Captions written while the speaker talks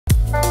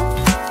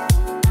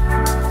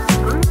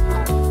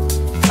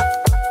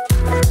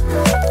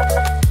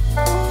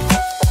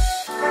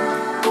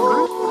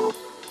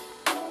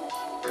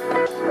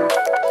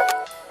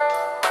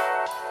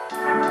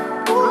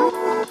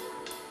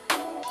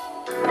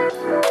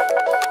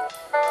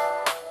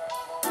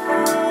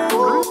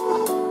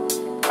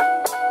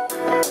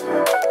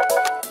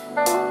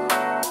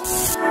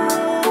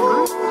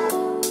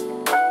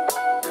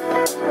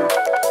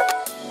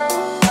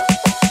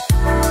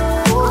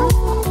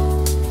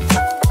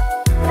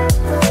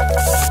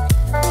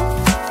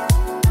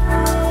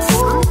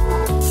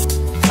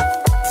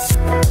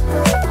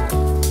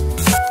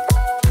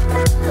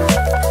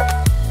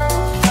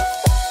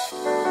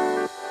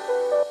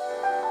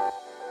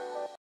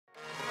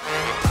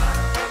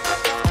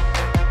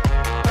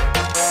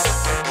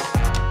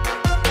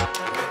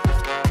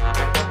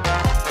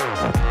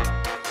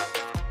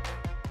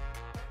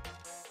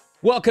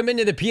Welcome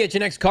into the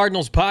PHNX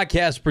Cardinals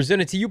podcast,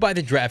 presented to you by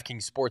the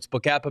DraftKings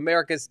Sportsbook app,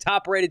 America's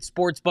top-rated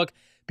sportsbook.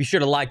 Be sure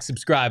to like,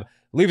 subscribe,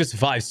 leave us a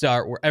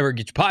 5-star wherever you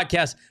get your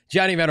podcasts.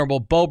 Johnny Venerable,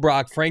 Bo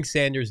Brock, Frank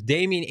Sanders,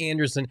 Damien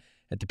Anderson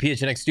at the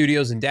PHNX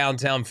studios in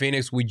downtown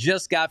Phoenix. We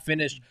just got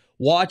finished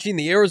watching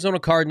the Arizona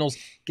Cardinals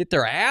get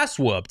their ass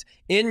whooped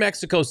in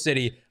Mexico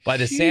City by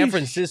the San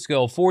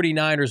Francisco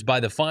 49ers by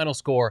the final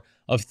score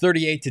of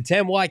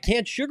 38-10. Well, I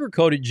can't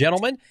sugarcoat it,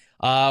 gentlemen.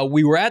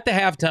 We were at the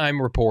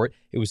halftime report.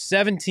 It was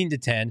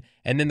 17-10,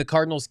 and then the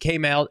Cardinals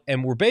came out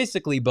and were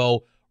basically,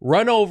 Bo,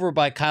 run over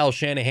by Kyle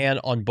Shanahan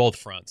on both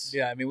fronts.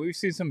 Yeah, I mean, we've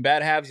seen some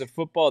bad halves of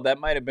football. That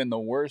might have been the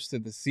worst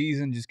of the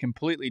season, just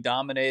completely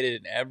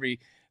dominated in every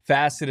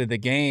facet of the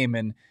game.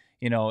 And,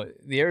 you know,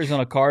 the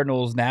Arizona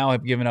Cardinals now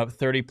have given up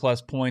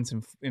 30-plus points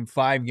in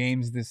 5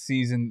 games this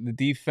season. The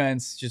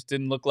defense just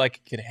didn't look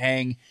like it could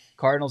hang.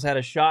 Cardinals had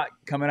a shot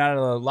coming out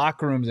of the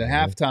locker rooms at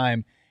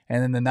halftime,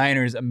 and then the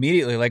Niners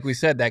immediately, like we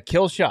said, that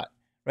kill shot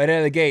right out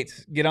of the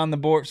gates, get on the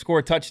board, score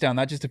a touchdown,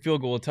 not just a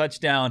field goal, a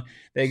touchdown.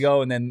 They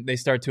go, and then they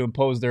start to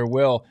impose their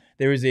will.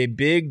 There is a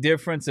big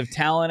difference of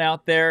talent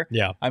out there.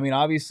 Yeah. I mean,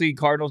 obviously,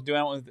 Cardinals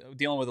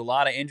dealing with a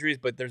lot of injuries,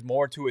 but there's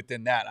more to it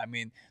than that. I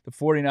mean, the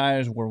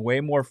 49ers were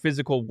way more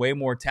physical, way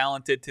more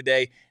talented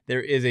today. There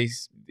is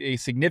a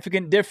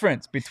significant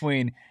difference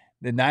between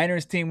the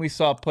Niners team we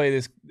saw play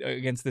this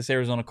against this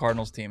Arizona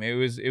Cardinals team. It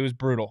was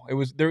brutal.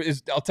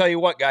 I'll tell you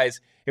what,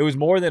 guys, it was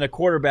more than a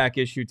quarterback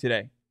issue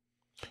today.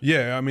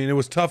 Yeah, I mean, it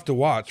was tough to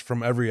watch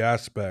from every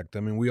aspect. I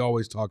mean, we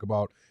always talk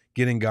about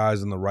getting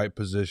guys in the right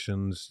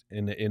positions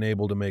and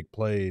able to make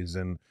plays.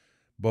 And,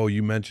 Bo,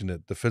 you mentioned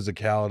it, the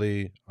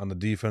physicality on the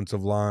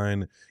defensive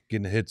line,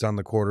 getting hits on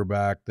the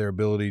quarterback, their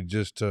ability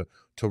just to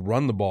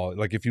run the ball.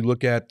 Like, if you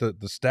look at the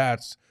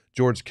stats,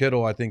 George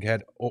Kittle, I think,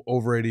 had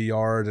over 80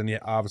 yards, and he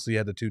obviously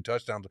had the 2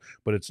 touchdowns.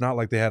 But it's not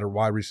like they had a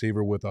wide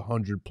receiver with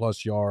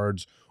 100-plus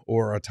yards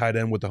or a tight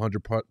end with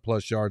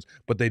 100-plus yards.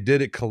 But they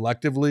did it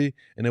collectively,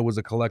 and it was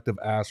a collective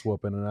ass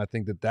whooping. And I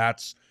think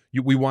that's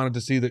we wanted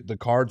to see the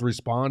Cards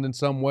respond in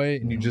some way,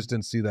 and you just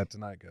didn't see that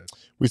tonight, guys.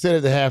 We said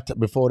at the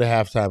before the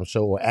halftime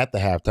show, or at the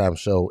halftime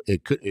show,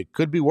 it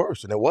could be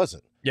worse, and it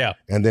wasn't. Yeah.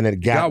 And then it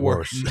got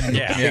worse.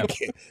 Yeah.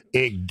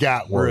 It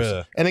got worse.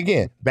 Bruh. And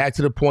again, back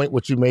to the point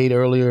what you made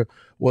earlier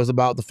was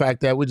about the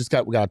fact that we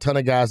got a ton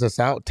of guys that's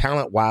out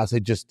talent-wise.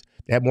 They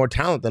have more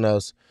talent than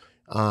us.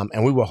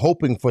 And we were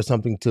hoping for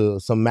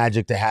some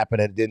magic to happen.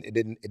 And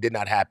it did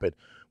not happen.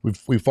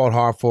 We fought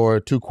hard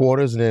for 2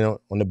 quarters, and then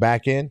on the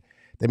back end,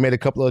 they made a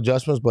couple of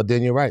adjustments, but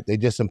then you're right. They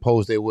just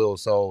imposed their will.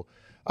 So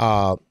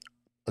a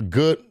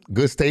good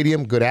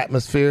stadium, good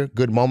atmosphere,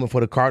 good moment for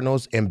the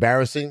Cardinals.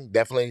 Embarrassing,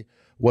 definitely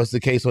was the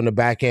case on the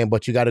back end,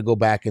 but you got to go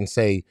back and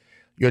say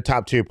your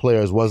top-tier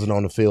players wasn't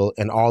on the field,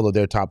 and all of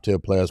their top-tier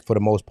players, for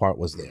the most part,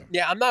 was there.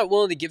 Yeah, I'm not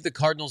willing to give the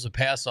Cardinals a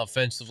pass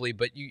offensively,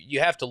 but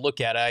you have to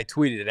look at it. I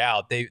tweeted it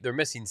out. They're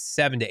missing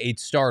 7 to 8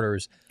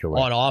 starters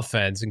on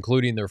offense,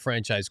 including their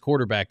franchise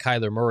quarterback,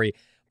 Kyler Murray.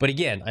 But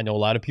again, I know a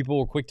lot of people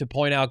were quick to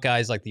point out,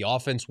 guys, like the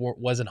offense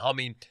wasn't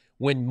humming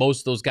when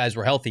most of those guys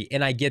were healthy,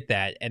 and I get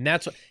that. And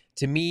that's,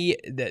 to me,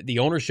 the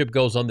ownership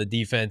goes on the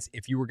defense.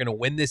 If you were going to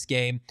win this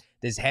game,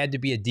 this had to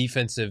be a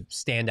defensive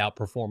standout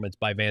performance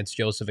by Vance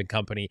Joseph and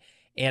company.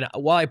 And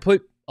while I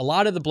put a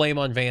lot of the blame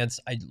on Vance,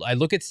 I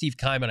look at Steve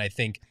Keim and I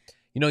think,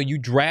 you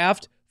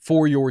draft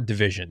for your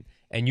division.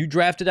 And you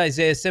drafted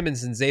Isaiah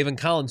Simmons and Zaven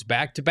Collins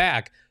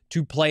back-to-back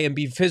to play and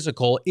be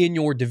physical in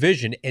your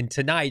division. And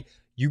tonight,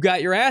 you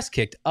got your ass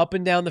kicked up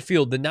and down the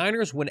field. The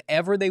Niners,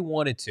 whenever they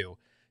wanted to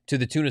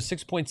the tune of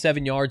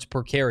 6.7 yards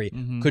per carry,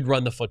 could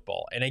run the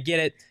football. And I get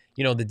it.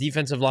 The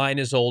defensive line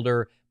is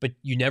older, but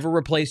you never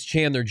replace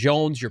Chandler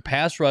Jones. Your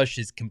pass rush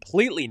is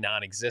completely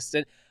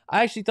non-existent.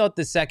 I actually thought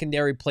the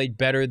secondary played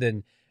better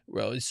than,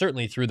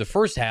 certainly through the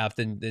first half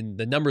than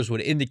the numbers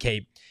would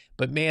indicate.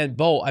 But man,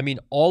 Bo, I mean,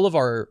 all of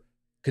our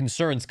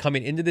concerns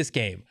coming into this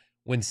game,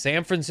 when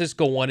San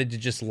Francisco wanted to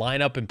just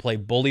line up and play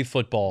bully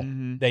football,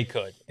 they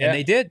could. And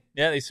they did.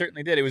 Yeah, they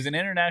certainly did. It was an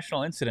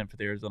international incident for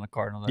the Arizona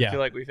Cardinals. I feel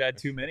like we've had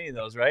too many of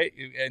those, right?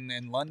 And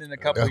in London a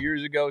couple of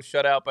years ago,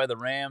 shut out by the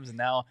Rams, and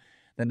now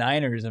the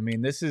Niners. I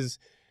mean, this is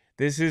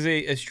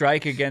a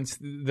strike against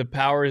the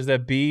powers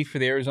that be for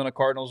the Arizona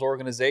Cardinals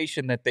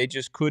organization, that they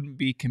just couldn't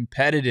be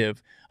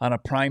competitive on a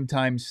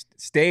primetime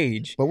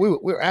stage. But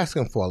we're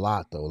asking for a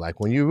lot, though.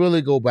 Like, when you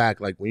really go back,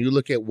 like when you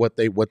look at what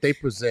they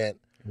present,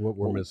 what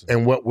we're missing,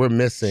 and what we're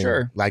missing,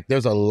 like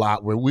there's a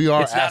lot where we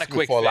are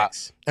asking for a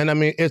lot. And I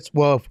mean,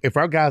 if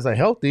our guys are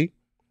healthy,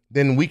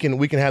 then we can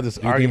have this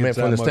argument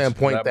from the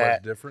standpoint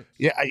that different?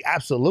 Yeah,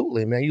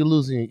 absolutely, man. You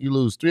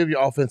lose 3 of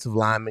your offensive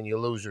linemen. You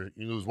lose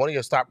one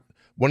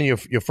of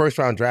your first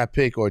round draft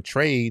pick or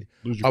trade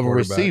of a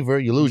receiver.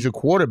 You lose your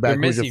quarterback.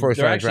 Who's your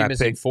first round draft pick.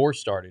 They're actually missing 4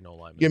 starting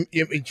O-linemen.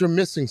 You're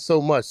missing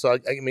so much. So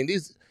I mean,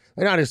 these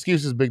are not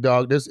excuses, big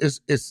dog.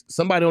 It's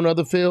somebody on the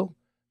other field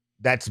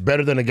that's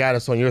better than the guy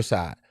that's on your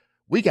side.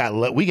 We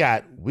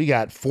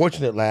got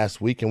fortunate last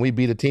week, and we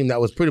beat a team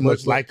that was pretty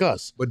much like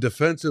us. But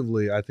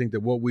defensively, I think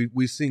that what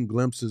we've seen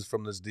glimpses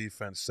from this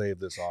defense save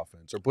this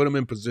offense, or put them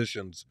in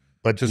positions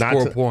but to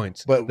score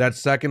points. But that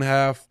second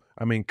half,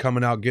 I mean,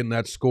 coming out getting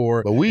that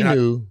score. But we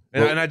knew.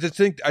 I just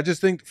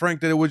think,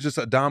 Frank, that it was just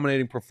a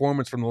dominating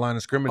performance from the line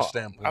of scrimmage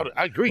standpoint.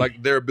 I agree.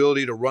 Like their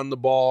ability to run the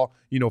ball,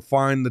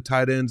 find the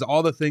tight ends,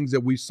 all the things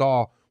that we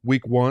saw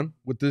week 1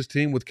 with this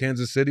team, with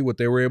Kansas City, what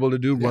they were able to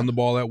do, run the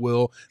ball at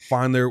will,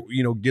 find their,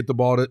 get the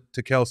ball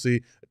to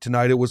Kelsey.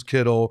 Tonight it was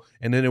Kittle,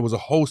 and then it was a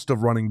host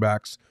of running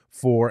backs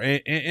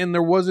and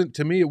there wasn't,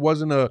 to me, it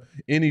wasn't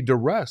any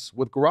duress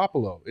with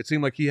Garoppolo. It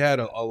seemed like he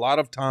had a lot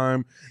of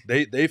time.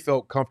 They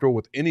felt comfortable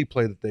with any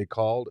play that they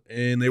called,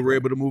 and they were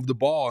able to move the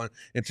ball.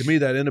 And to me,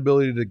 that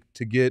inability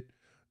to get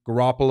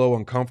Garoppolo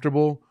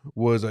uncomfortable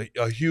was a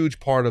huge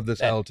part of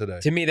this L today.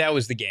 To me, that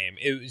was the game.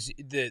 It was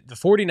the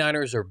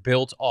 49ers are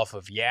built off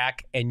of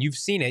yak, and you've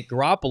seen it.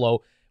 Garoppolo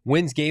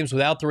wins games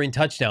without throwing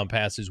touchdown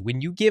passes.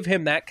 When you give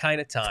him that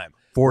kind of time.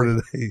 4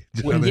 today.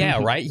 Well, yeah,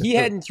 right? He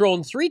hadn't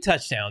thrown 3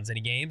 touchdowns in a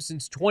game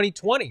since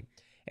 2020.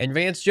 And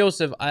Vance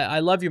Joseph, I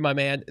love you, my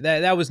man.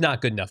 That was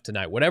not good enough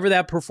tonight. Whatever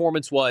that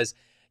performance was,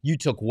 you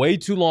took way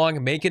too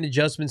long making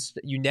adjustments.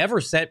 You never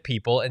sent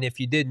people, and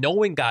if you did, no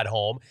one got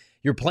home.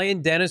 You're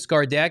playing Dennis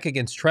Gardeck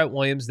against Trent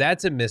Williams.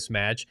 That's a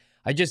mismatch.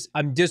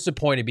 I'm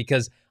disappointed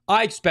because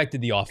I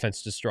expected the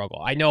offense to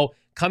struggle. I know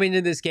coming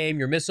into this game,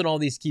 you're missing all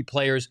these key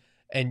players,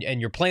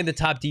 and you're playing the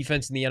top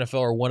defense in the NFL,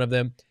 or one of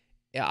them.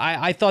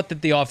 I thought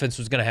that the offense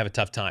was going to have a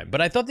tough time,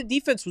 but I thought the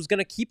defense was going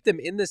to keep them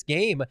in this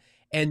game.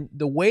 And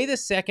the way the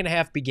second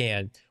half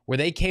began, where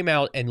they came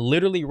out and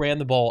literally ran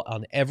the ball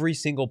on every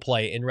single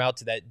play en route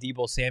to that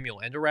Deebo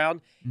Samuel end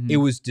around, it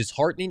was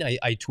disheartening.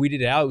 I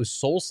tweeted it out. It was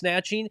soul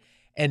snatching.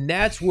 And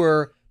that's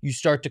where you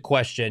start to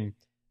question,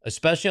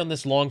 especially on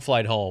this long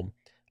flight home,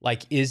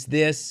 like, is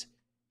this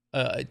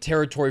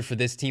territory for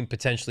this team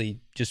potentially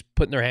just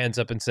putting their hands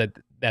up and said,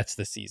 that's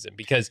the season?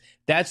 Because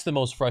that's the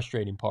most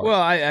frustrating part.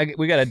 Well,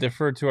 we got to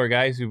defer to our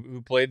guys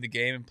who played the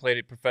game and played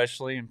it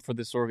professionally and for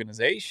this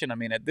organization. I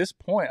mean, at this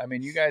point,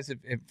 you guys have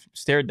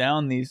stared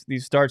down these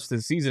starts to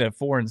the season at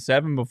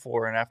 4-7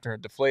 before, and after a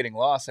deflating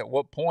loss. At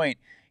what point,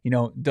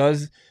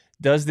 does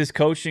this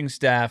coaching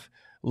staff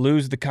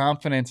lose the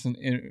confidence and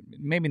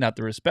maybe not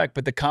the respect,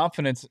 but the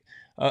confidence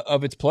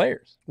of its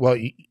players? Well,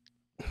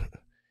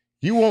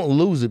 you won't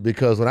lose it,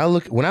 because when I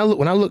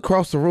look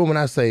across the room and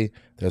I say,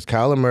 there's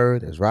Kyler Murray,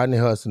 there's Rodney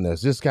Hudson,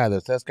 there's this guy,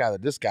 there's this guy,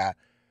 there's this guy,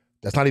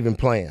 that's not even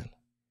playing.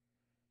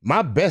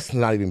 My best is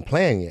not even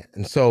playing yet,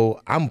 and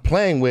so I'm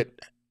playing with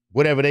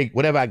whatever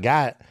I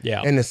got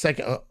in the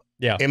second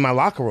in my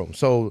locker room.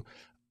 So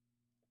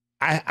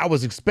I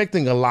was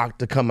expecting a lock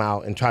to come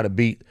out and try to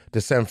beat the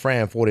San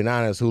Fran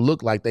 49ers, who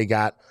look like they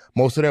got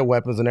most of their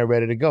weapons and they're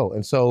ready to go.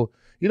 And so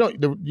you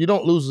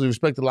don't lose the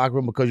respect of the locker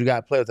room, because you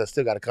got players that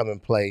still got to come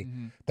and play.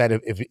 Mm-hmm. That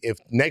if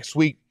next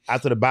week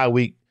after the bye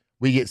week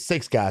we get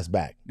 6 guys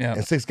back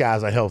and 6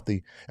 guys are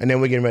healthy, and then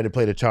we're getting ready to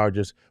play the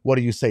Chargers, what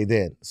do you say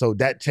then? So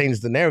that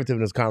changes the narrative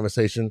in this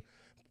conversation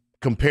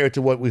compared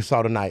to what we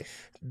saw tonight.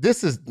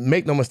 This is,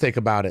 make no mistake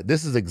about it,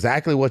 this is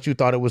exactly what you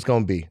thought it was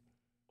going to be.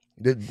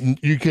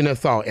 You can have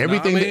thought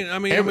everything.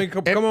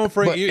 Come on,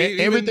 Frank.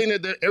 Everything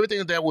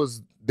that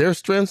was their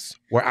strengths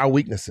were our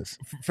weaknesses.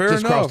 Fair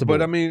enough, but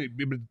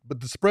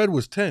the spread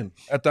was 10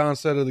 at the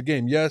onset of the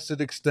game. Yes,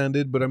 it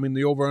extended, but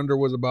the over/under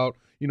was about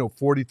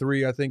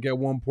 43, I think, at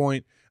one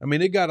point.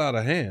 It got out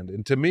of hand,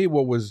 and to me,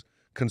 what was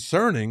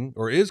concerning,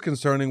 or is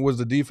concerning, was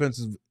the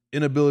defense's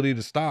inability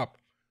to stop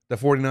the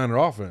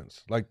 49er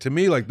offense. To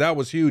me, that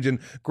was huge. And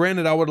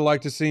granted, I would have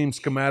liked to see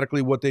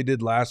schematically what they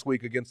did last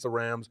week against the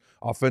Rams.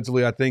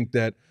 Offensively, I think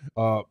that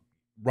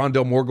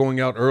Rondale Moore going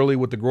out early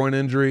with the groin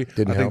injury,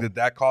 I think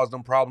that caused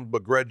them problems.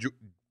 But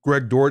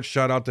Greg Dortch,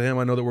 shout out to him.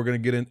 I know that we're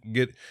going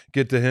to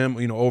get to him,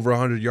 over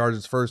 100 yards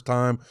his first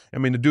time.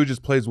 The dude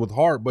just plays with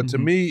heart. But to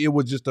me, it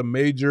was just a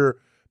major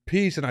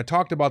piece, and I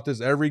talked about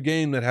this, every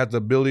game that has the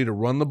ability to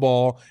run the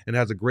ball and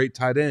has a great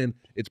tight end,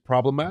 it's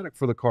problematic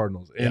for the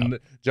Cardinals. And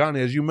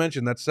Johnny, as you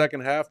mentioned, that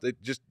second half, they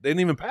didn't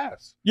even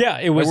pass. Yeah,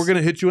 it was. We're going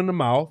to hit you in the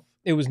mouth.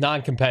 It was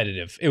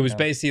non-competitive. It was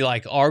basically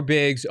like, our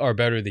bigs are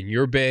better than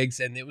your bigs,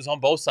 and it was on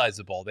both sides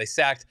of the ball. They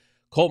sacked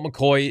Colt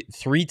McCoy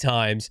 3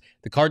 times.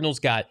 The Cardinals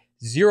got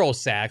 0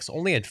 sacks,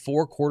 only had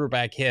 4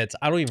 quarterback hits.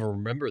 I don't even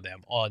remember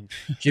them on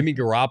Jimmy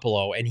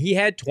Garoppolo, and he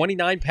had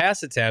 29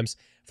 pass attempts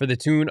for the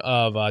tune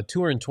of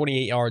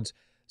 228 yards,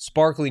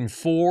 sparkling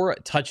 4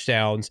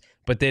 touchdowns,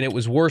 but then it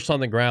was worse on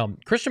the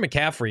ground. Christian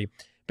McCaffrey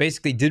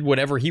basically did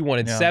whatever he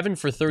wanted, 7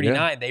 for 39.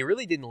 Yeah. They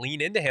really didn't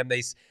lean into him.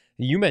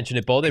 You mentioned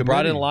it, Bo. They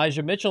brought in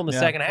Elijah Mitchell in the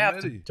second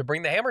half to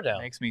bring the hammer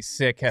down. Makes me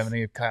sick having to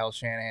give Kyle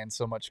Shanahan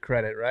so much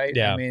credit, right?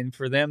 Yeah.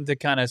 For them to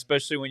kind of,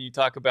 especially when you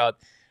talk about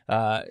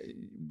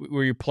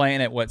where you're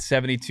playing at,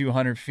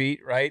 7,200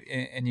 feet, right?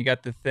 And you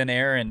got the thin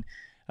air, and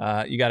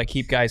you got to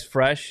keep guys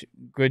fresh.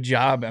 Good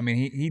job.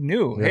 He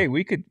knew, hey,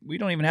 we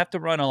don't even have to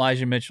run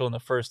Elijah Mitchell in the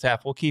first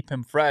half. We'll keep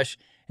him fresh,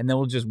 and then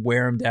we'll just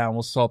wear him down.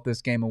 We'll salt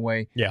this game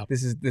away. Yeah.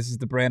 This is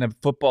the brand of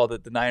football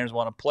that the Niners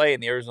want to play,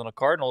 and the Arizona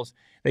Cardinals,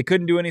 they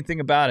couldn't do anything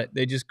about it.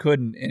 They just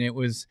couldn't, and it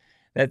was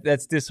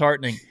that's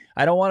disheartening.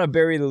 I don't want to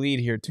bury the lead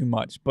here too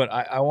much, but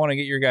I want to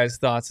get your guys'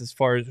 thoughts as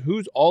far as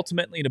who's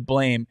ultimately to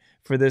blame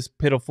for this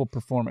pitiful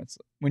performance.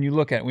 When you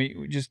look at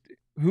it,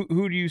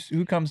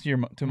 who comes to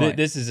mind?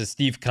 This is a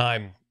Steve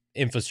Keim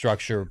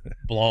infrastructure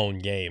blown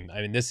game.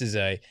 I mean, this is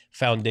a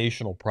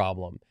foundational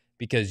problem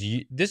because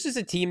this is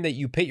a team that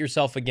you pit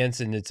yourself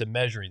against, and it's a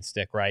measuring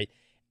stick, right?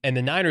 And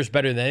the Niners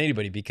better than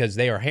anybody because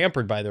they are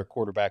hampered by their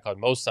quarterback on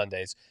most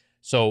Sundays.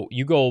 So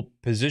you go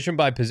position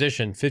by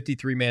position,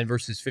 53-man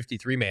versus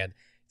 53-man.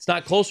 It's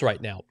not close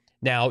right now.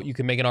 Now, you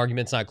can make an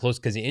argument it's not close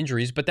because of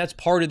injuries, but that's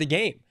part of the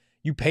game.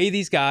 You pay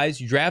these guys,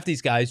 you draft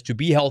these guys to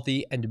be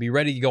healthy and to be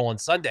ready to go on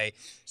Sunday.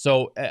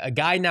 So a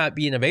guy not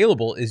being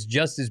available is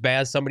just as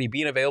bad as somebody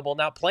being available and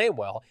not playing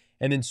well.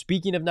 And then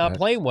speaking of not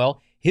playing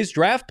well, his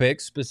draft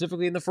picks,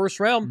 specifically in the first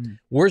round,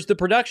 where's the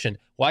production?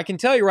 Well, I can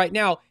tell you right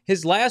now,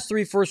 his last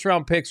 3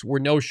 first-round picks were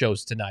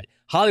no-shows tonight.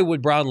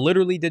 Hollywood Brown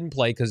literally didn't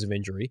play because of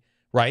injury,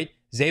 right?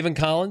 Zaven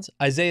Collins,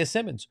 Isaiah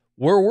Simmons,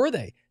 where were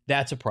they?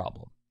 That's a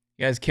problem.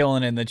 You guys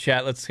killing it in the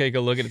chat. Let's take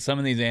a look at some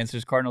of these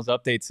answers. Cardinals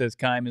Update says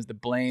Keim is to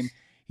blame.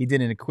 He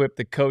didn't equip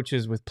the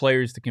coaches with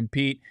players to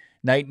compete.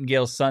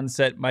 Nightingale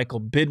Sunset, Michael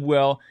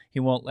Bidwell. He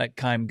won't let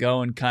Keim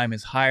go, and Keim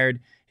has hired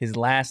his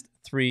last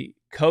 3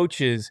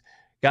 coaches.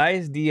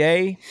 Guys,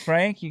 DA,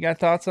 Frank, you got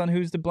thoughts on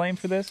who's to blame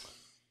for this?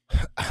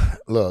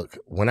 Look,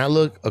 when I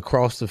look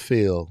across the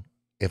field,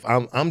 if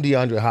I'm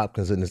DeAndre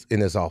Hopkins in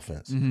this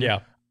offense,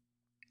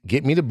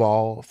 get me the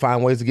ball,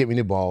 find ways to get me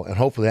the ball, and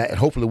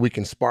hopefully we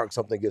can spark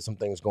something, get some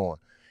things going.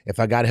 If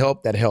I got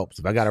help, that helps.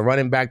 If I got a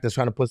running back that's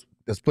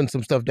putting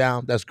some stuff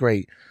down, that's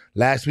great.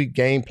 Last week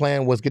game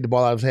plan was get the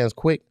ball out of his hands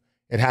quick.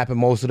 It happened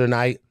most of the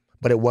night,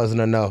 but it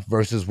wasn't enough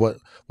versus what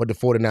the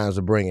 49ers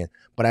are bringing.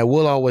 But I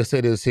will always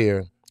say this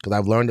here, because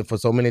I've learned it for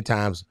so many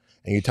times,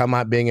 and you're talking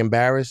about being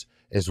embarrassed,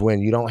 is when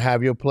you don't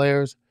have your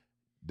players,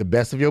 the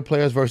best of your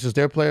players versus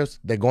their players,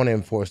 they're going to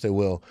enforce their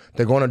will.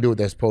 They're going to do what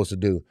they're supposed to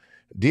do.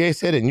 DA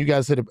said it, and you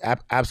guys said it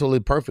absolutely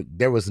perfect.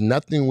 There was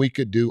nothing we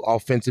could do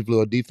offensively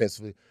or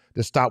defensively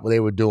to stop what they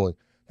were doing.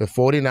 The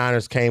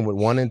 49ers came with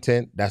one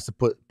intent, that's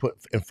to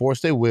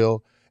enforce their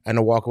will and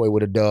to walk away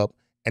with a dub,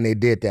 and they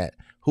did that.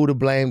 Who to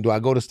blame? Do I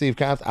go to Steve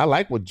Keim? I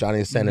like what Johnny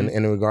is saying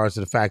in regards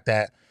to the fact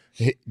that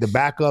the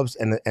backups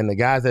and the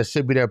guys that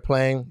should be there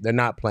playing, they're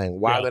not playing.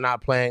 Why they're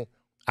not playing,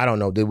 I don't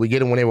know. Did we get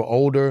them when they were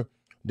older?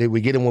 Did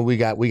we get them when we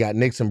got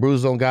nicks and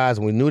bruises on guys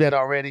and we knew that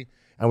already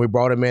and we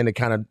brought them in to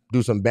kind of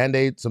do some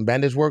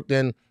bandage work?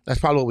 Then that's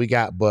probably what we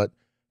got. But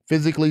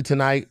physically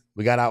tonight,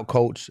 we got out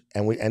coached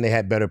and they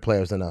had better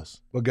players than us.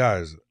 But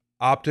guys,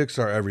 optics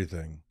are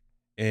everything.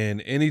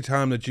 And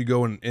anytime that you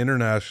go in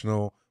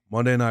international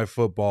Monday Night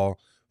Football,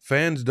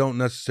 fans don't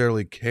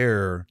necessarily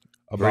care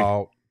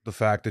about the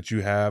fact that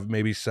you have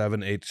maybe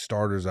 7-8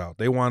 starters out.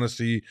 They want to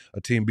see a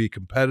team be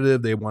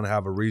competitive. They want to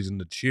have a reason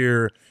to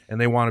cheer,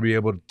 and they want to be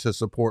able to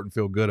support and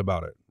feel good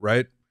about it,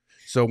 right?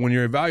 So when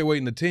you're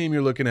evaluating the team,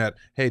 you're looking at,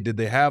 hey, did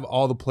they have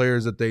all the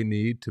players that they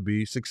need to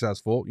be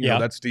successful? You know,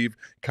 that's Steve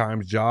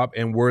Keim's job.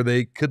 And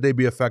could they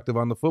be effective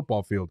on the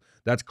football field?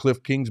 That's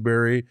Kliff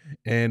Kingsbury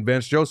and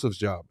Vance Joseph's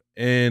job.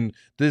 And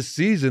this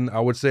season, I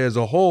would say as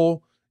a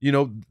whole, you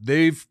know,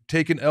 they've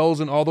taken L's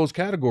in all those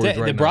categories right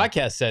now. The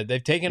broadcast said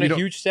they've taken a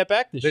huge step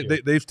back this year.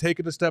 They've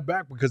taken a step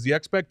back because the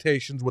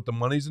expectations with the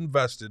money's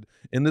invested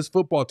in this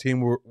football team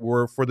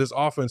were for this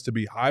offense to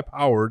be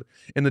high-powered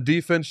and the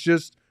defense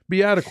just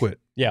be adequate.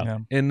 Yeah.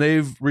 And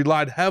they've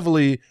relied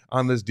heavily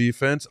on this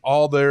defense.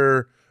 All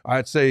their,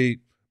 I'd say,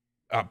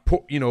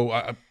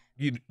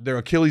 their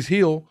Achilles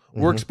heel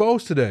were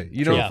exposed today.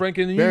 You know, Frank,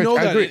 and you know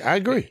that. I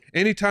agree.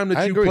 Anytime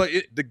that you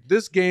play,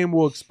 this game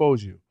will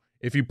expose you.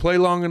 If you play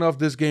long enough,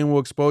 this game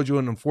will expose you,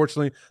 and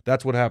unfortunately,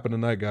 that's what happened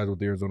tonight, guys, with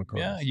the Arizona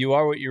Cardinals. Yeah, you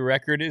are what your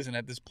record is, and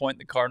at this point,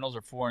 the Cardinals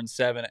are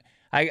 4-7.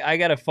 I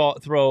got to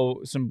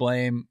throw some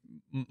blame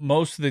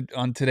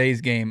on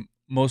today's game,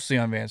 mostly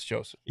on Vance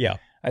Joseph. Yeah.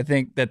 I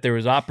think that there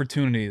was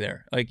opportunity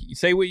there. Like, you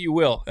say what you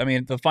will. I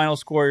mean, the final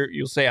score,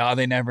 you'll say,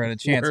 they never had a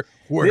chance.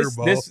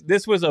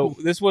 This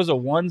was a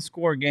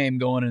one-score game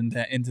going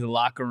into the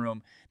locker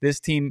room. This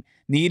team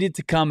needed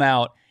to come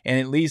out and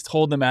at least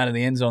hold them out of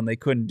the end zone. They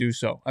couldn't do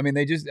so. I mean,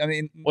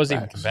 wasn't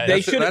even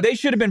competitive. They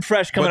should have been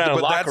fresh coming out of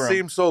the locker room. But that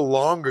seemed so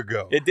long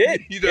ago. It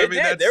did. You know what I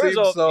mean?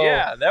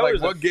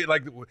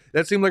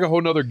 That seemed like a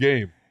whole nother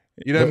game.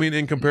 You know what I mean?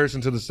 In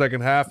comparison to the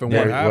second half and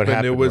what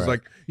happened, it was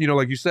like,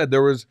 like you said,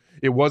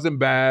 it wasn't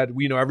bad.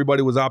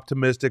 Everybody was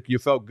optimistic. You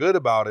felt good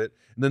about it.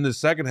 And then the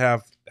second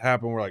half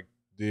happened. We're like,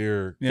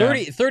 dear.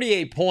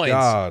 38 points.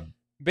 God.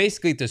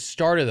 Basically at the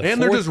start of the fourth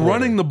And they're just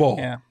running the ball.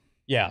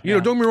 Yeah.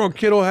 Don't get me wrong.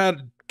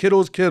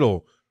 Kittle's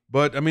Kittle.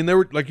 But, I mean, they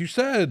were, like you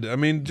said,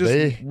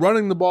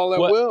 running the ball at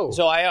will.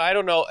 So I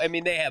don't know. I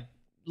mean,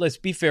 let's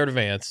be fair to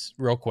Vance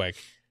real quick.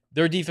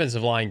 Their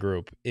defensive line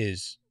group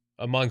is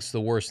amongst the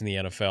worst in the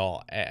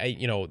NFL.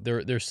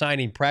 They're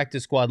signing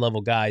practice squad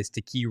level guys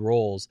to key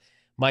roles.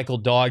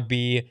 Michael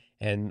Dogby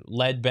and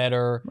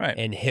Ledbetter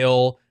and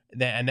Hill,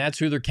 and that's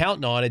who they're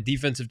counting on at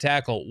defensive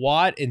tackle.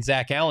 Watt and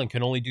Zach Allen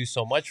can only do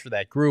so much for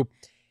that group.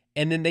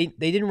 And then they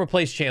didn't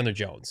replace Chandler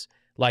Jones.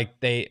 Like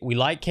we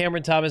like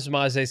Cameron Thomas and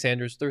Myles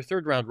Sanders. They're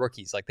third-round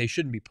rookies. Like they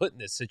shouldn't be put in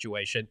this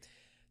situation.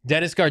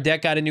 Dennis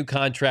Gardeck got a new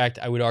contract.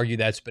 I would argue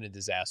that's been a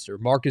disaster.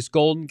 Marcus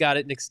Golden got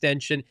an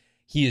extension.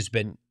 He has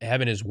been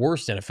having his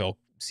worst NFL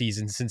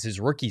season since his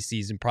rookie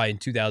season, probably in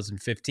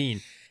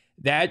 2015.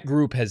 That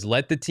group has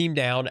let the team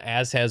down,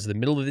 as has the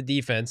middle of the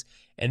defense.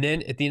 And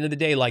then at the end of the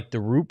day, like the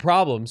root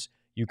problems,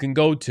 you can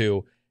go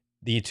to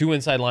the 2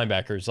 inside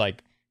linebackers.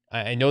 Like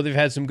I know they've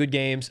had some good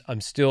games. I'm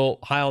still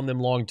high on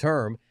them long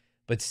term.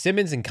 But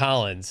Simmons and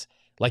Collins,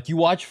 like you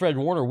watch Fred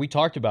Warner, we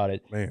talked about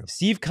it. Man.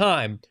 Steve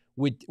Keim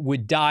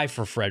would die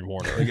for Fred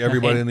Warner. Like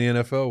everybody in the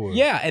NFL would.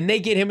 Yeah, and they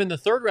get him in the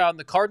third round.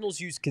 The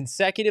Cardinals use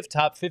consecutive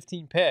top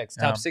 15 picks,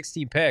 top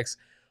 16 picks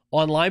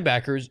on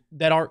linebackers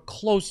that aren't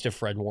close to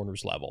Fred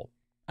Warner's level.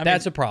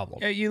 That's a problem.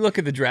 You look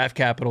at the draft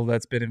capital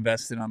that's been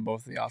invested on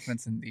both the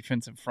offense and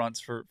defensive fronts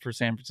for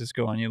San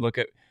Francisco, and you look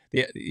at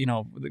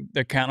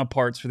the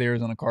counterparts for the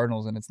Arizona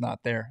Cardinals, and it's not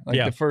there.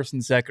 Like the first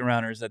and second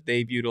rounders that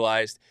they've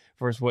utilized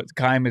versus what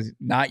Keim has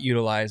not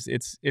utilized.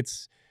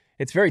 It's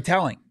very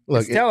telling.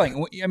 Look, it's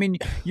telling. I mean,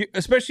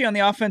 especially on the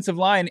offensive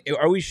line,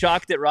 are we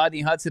shocked that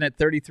Rodney Hudson at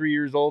 33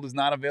 years old is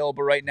not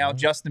available right now?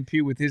 Justin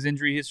Pugh with his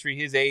injury history,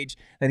 his age,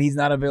 that he's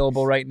not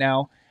available right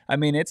now. I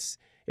mean, it's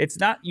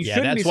not. You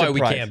shouldn't be surprised.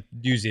 That's why we can't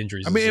use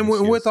injuries. I mean,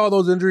 and with all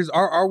those injuries,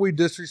 are we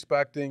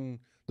disrespecting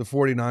the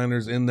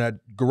 49ers in that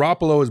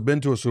Garoppolo has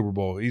been to a Super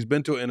Bowl? He's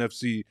been to an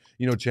NFC,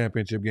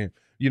 championship game.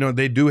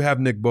 They do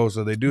have Nick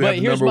Bosa. They do have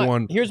the number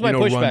one. Here's my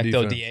pushback,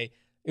 though, DA.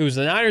 It was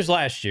the Niners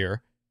last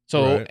year.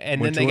 So, right.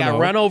 And then they got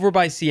run over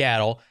by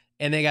Seattle,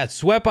 and they got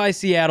swept by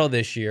Seattle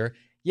this year.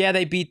 Yeah,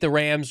 they beat the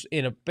Rams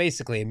in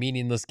basically a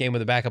meaningless game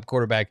with a backup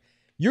quarterback.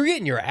 You're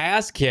getting your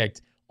ass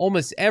kicked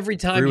almost every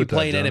time you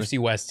play an NFC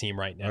West team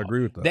right now. I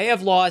agree with that. They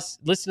have lost.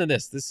 Listen to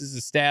this. This is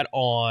a stat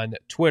on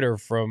Twitter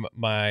from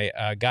my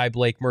guy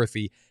Blake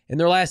Murphy. In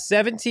their last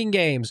 17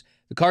 games,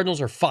 the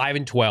Cardinals are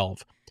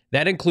 5-12.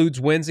 That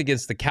includes wins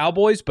against the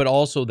Cowboys, but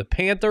also the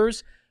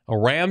Panthers, a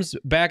Rams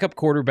backup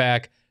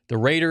quarterback, the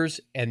Raiders,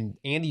 and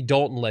Andy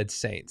Dalton-led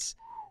Saints.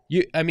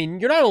 You're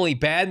not only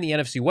bad in the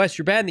NFC West,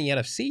 you're bad in the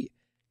NFC.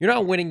 You're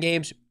not winning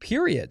games,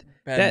 period.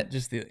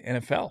 Just the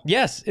NFL.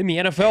 Yes, in the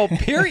NFL,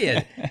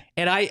 period.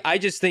 And I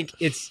just think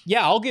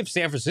I'll give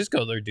San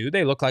Francisco their due.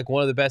 They look like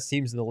one of the best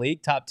teams in the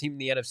league, top team in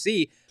the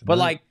NFC.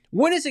 But,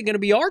 when is it going to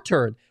be our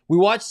turn? We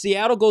watched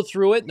Seattle go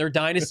through it in their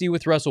dynasty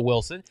with Russell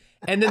Wilson.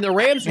 And then the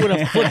Rams win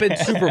a flippin'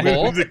 Super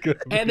Bowl.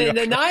 And then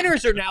the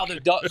Niners are now the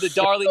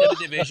darling of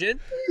the division.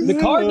 The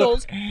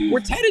Cardinals were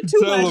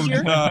 10-2 last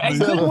year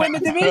and couldn't win the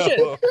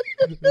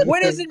division.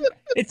 When is it?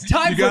 It's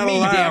time for me,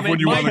 damn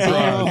it. You gotta laugh when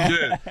you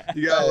want to cry.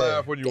 You gotta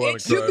laugh when you want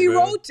to cry. It should be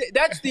rotated.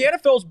 That's the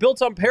NFL's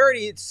built on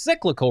parity. It's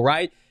cyclical,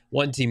 right?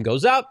 One team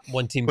goes up,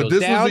 one team goes down.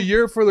 But this was a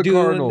year for the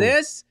Cardinals. Doing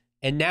this.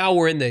 And now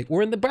we're in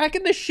the back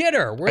in the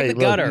shitter. We're in the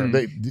gutter.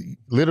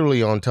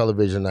 Literally on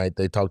television night,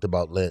 they talked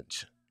about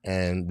Lynch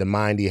and the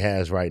mind he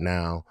has right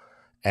now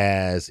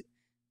as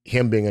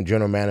him being a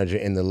general manager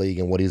in the league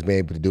and what he's been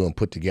able to do and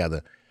put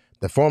together.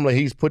 The formula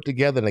he's put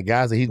together and the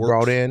guys that he's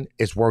brought in,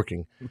 it's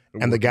working.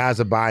 And the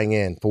guys are buying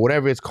in. For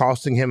whatever it's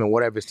costing him and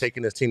whatever it's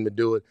taking his team to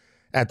do it,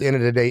 at the end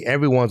of the day,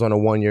 everyone's on a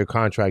one-year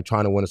contract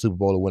trying to win a Super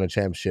Bowl or win a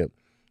championship.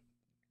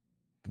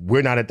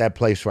 We're not at that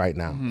place right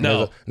now.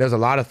 No. There's a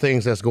lot of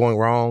things that's going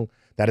wrong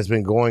that has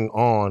been going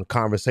on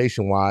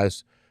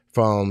conversation-wise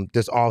from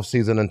this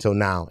offseason until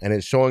now. And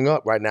it's showing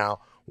up right now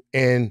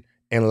in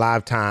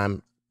live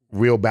time,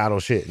 real battle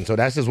shit. And so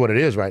that's just what it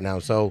is right now.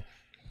 So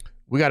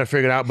we got to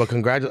figure it out. But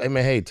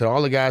hey, to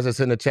all the guys that's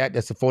in the chat,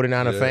 that's the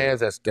 49er fans,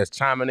 that's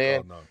chiming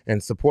in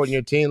and supporting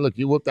your team. Look,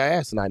 you whooped our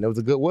ass tonight. And it was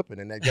a good whooping.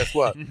 And then guess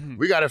what?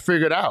 We got to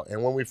figure it out.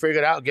 And when we figure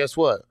it out, guess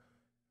what?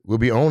 We'll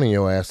be owning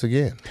your ass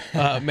again.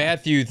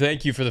 Matthew,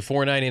 thank you for the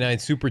 $4.99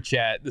 super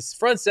chat. This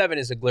front seven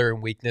is a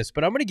glaring weakness,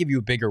 but I'm going to give you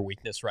a bigger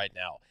weakness right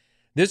now.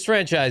 This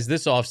franchise,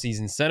 this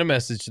offseason, sent a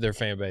message to their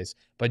fan base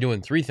by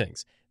doing three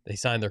things. They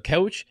signed their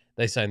coach,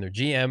 they signed their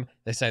GM,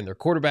 they signed their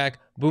quarterback,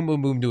 boom,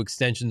 boom, boom, to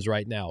extensions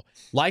right now.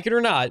 Like it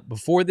or not,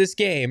 before this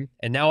game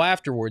and now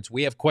afterwards,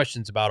 we have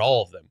questions about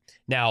all of them.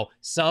 Now,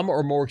 some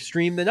are more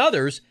extreme than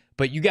others,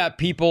 but you got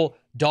people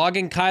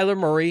dogging Kyler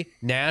Murray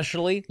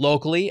nationally,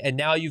 locally, and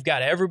now you've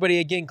got everybody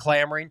again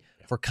clamoring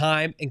for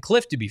Keim and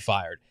Kliff to be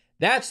fired.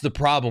 That's the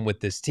problem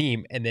with this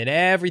team. And then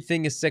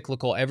everything is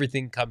cyclical.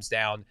 Everything comes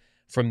down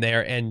from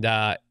there. And,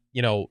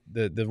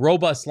 the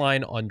robust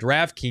line on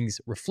DraftKings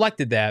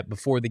reflected that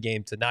before the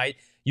game tonight.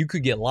 You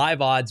could get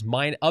live odds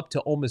up to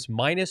almost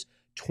minus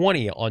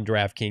 20 on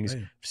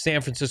DraftKings,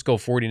 San Francisco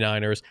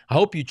 49ers. I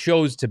hope you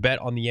chose to bet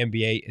on the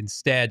NBA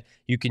instead.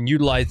 You can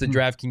utilize the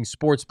DraftKings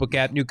Sportsbook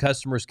app. New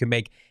customers can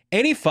make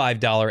any $5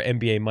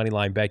 NBA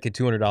moneyline bet, get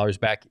 $200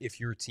 back if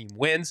your team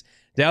wins.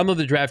 Download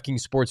the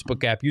DraftKings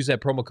Sportsbook app. Use that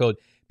promo code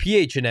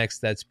PHNX.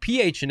 That's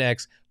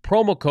PHNX,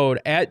 promo code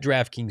at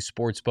DraftKings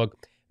Sportsbook.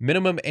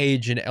 Minimum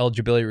age and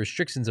eligibility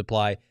restrictions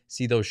apply.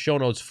 See those show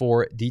notes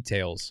for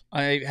details.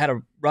 I had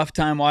a rough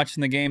time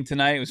watching the game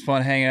tonight. It was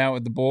fun hanging out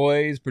with the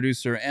boys,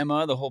 producer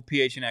Emma, the whole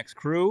PHNX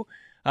crew.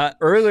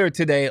 Earlier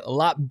today, a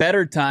lot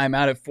better time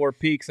out at Four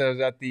Peaks. I was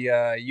at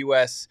the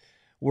U.S.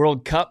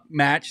 World Cup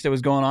match that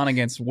was going on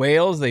against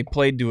Wales. They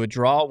played to a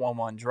draw,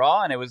 1-1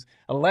 draw, and it was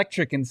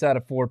electric inside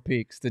of Four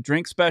Peaks. The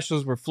drink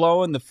specials were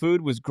flowing. The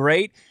food was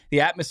great. The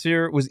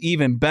atmosphere was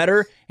even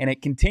better, and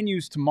it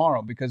continues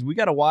tomorrow because we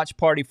got a watch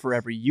party for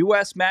every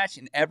U.S. match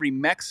and every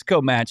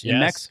Mexico match. Yes.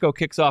 And Mexico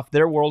kicks off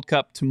their World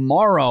Cup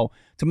tomorrow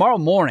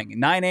morning,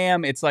 9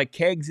 a.m. It's like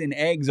kegs and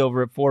eggs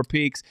over at Four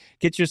Peaks.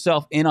 Get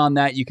yourself in on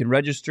that. You can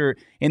register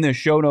in the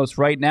show notes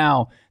right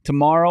now.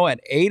 Tomorrow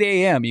at 8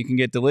 a.m., you can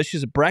get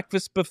delicious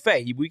breakfast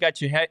buffet. We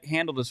got you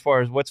handled as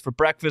far as what's for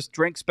breakfast,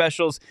 drink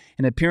specials,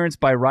 an appearance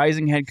by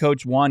rising head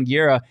coach Juan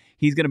Guerra.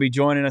 He's going to be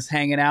joining us,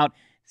 hanging out,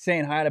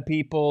 saying hi to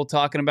people,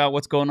 talking about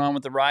what's going on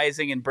with the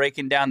Rising and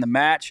breaking down the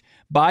match.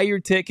 Buy your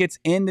tickets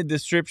in the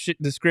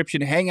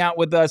description. Hang out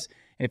with us.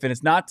 If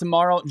it's not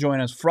tomorrow, join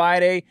us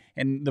Friday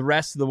and the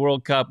rest of the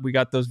World Cup. We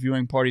got those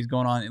viewing parties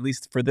going on, at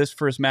least for this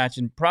first match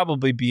and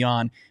probably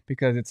beyond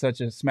because it's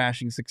such a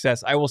smashing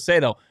success. I will say,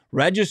 though,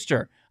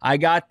 register. I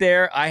got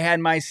there. I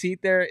had my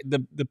seat there.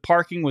 The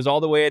parking was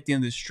all the way at the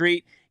end of the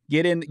street.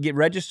 Get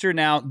registered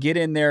now. Get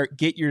in there.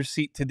 Get your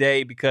seat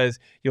today because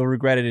you'll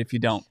regret it if you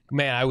don't.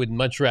 Man, I would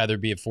much rather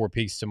be at Four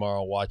Peaks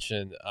tomorrow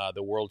watching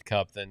the World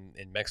Cup than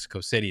in Mexico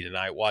City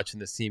tonight watching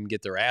this team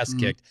get their ass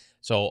kicked.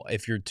 So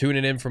if you're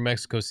tuning in from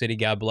Mexico City,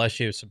 God bless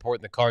you.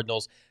 Supporting the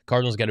Cardinals.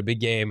 Cardinals got a big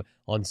game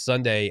on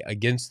Sunday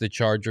against the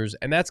Chargers,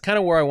 and that's kind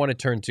of where I want to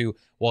turn to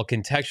while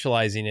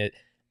contextualizing it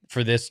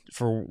for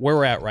where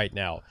we're at right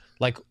now.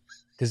 Like,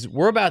 because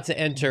we're about to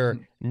enter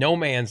no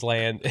man's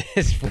land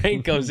as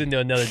Frank goes into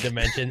another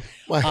dimension.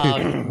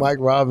 Mike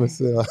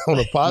Robinson, on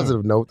a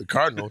positive note, the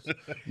Cardinals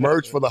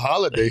merch for the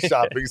holiday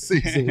shopping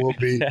season will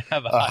be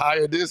a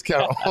higher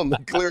discount on the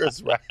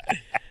clearance rack.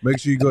 Make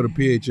sure you go to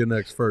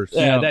PHNX first.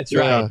 Yeah, that's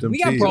right. Yeah. We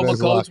got promo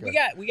codes. We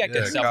got Yeah,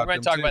 good stuff. We're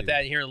going to talk about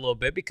that here in a little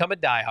bit. Become a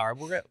diehard.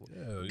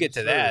 We'll get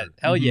to that.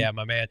 Hell yeah,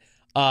 my man.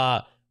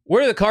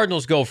 Where do the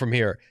Cardinals go from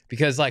here?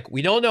 Because,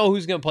 we don't know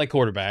who's going to play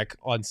quarterback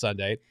on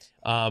Sunday.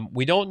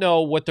 We don't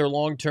know what their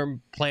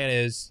long-term plan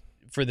is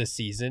for this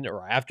season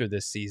or after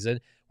this season.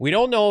 We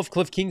don't know if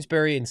Kliff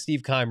Kingsbury and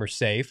Steve Keim are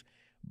safe.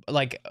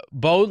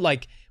 Bo,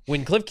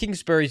 when Kliff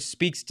Kingsbury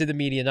speaks to the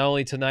media, not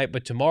only tonight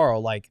but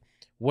tomorrow,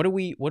 what do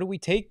we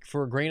take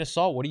for a grain of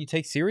salt? What do you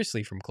take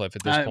seriously from Kliff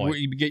at this point?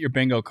 You get your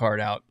bingo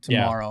card out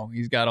tomorrow. Yeah.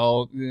 He's got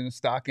all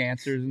stock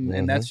answers,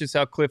 and that's just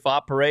how Kliff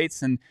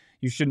operates, and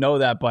you should know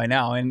that by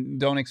now. And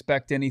don't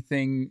expect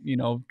anything,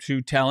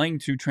 too telling,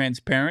 too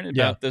transparent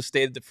about the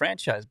state of the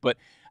franchise. But,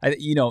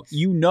 you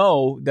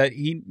know that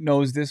he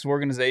knows this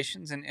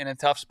organization's in a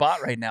tough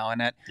spot right now.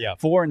 And at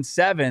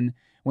 4-7,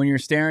 when you're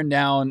staring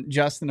down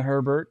Justin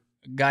Herbert,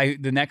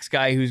 the next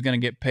guy who's going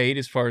to get paid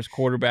as far as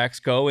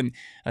quarterbacks go, and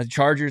a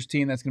Chargers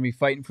team that's going to be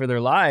fighting for their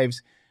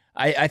lives.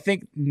 I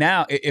think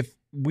now if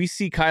we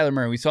see Kyler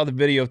Murray, we saw the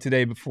video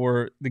today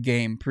before the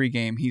game,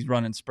 pregame, he's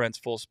running sprints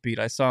full speed.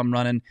 I saw him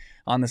running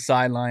on the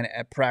sideline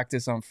at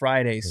practice on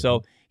Friday.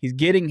 So he's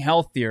getting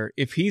healthier.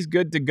 If he's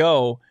good to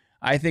go,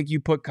 I think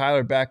you put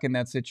Kyler back in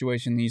that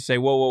situation and you say,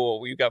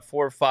 whoa, you got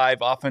 4 or 5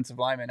 offensive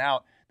linemen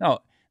out. No,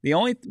 the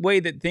only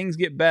way that things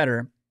get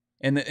better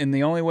and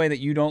the only way that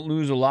you don't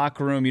lose a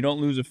locker room, you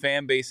don't lose a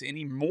fan base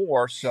any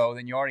more so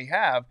than you already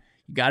have,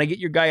 you got to get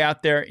your guy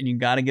out there and you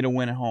got to get a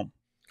win at home.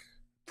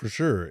 For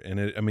sure. And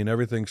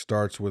everything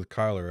starts with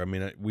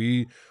Kyler.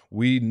 We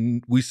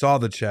saw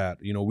the chat.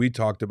 We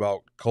talked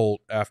about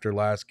Colt after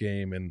last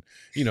game and,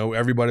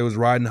 everybody was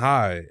riding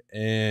high.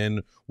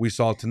 And we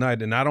saw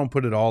tonight, and I don't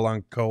put it all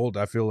on Colt.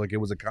 I feel like it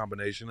was a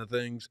combination of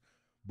things.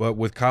 But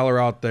with Kyler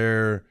out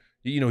there,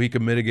 he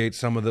could mitigate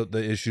some of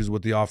the issues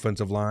with the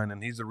offensive line,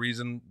 and he's the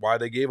reason why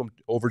they gave him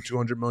over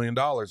 $200 million.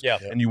 Yeah.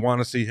 And you want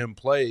to see him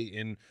play.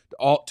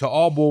 To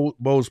all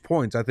Bo's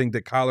points, I think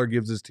that Kyler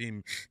gives his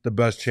team the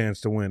best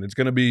chance to win. It's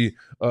going to be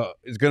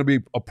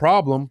a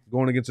problem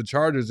going against the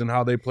Chargers and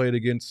how they played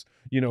against,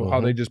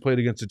 how they just played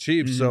against the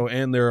Chiefs. So,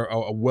 and they're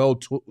a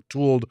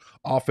well-tooled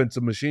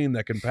offensive machine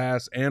that can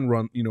pass and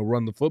run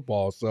the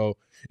football. So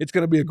it's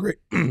going to be a great,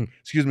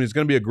 it's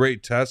going to be a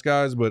great test,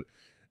 guys. But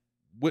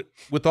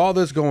with all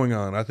this going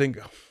on, I think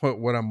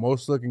what I'm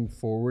most looking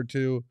forward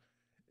to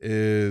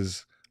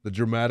is the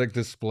dramatic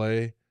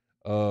display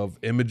of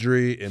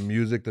imagery and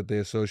music that they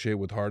associate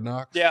with Hard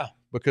Knocks. Yeah.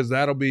 Because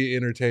that'll be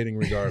entertaining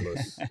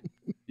regardless.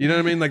 You know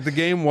what I mean? The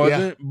game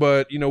wasn't,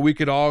 but, we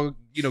could all,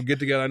 get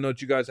together. I know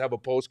that you guys have a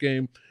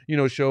post-game,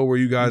 show where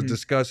you guys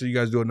discuss it. You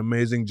guys do an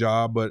amazing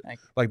job. But,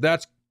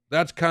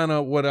 that's kind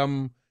of what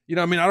I'm, I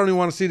don't even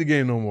want to see the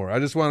game no more. I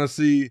just want to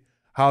see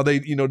how they,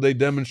 they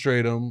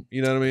demonstrate them,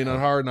 on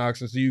Hard Knocks,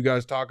 and so you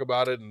guys talk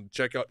about it and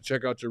check out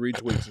your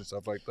retweets and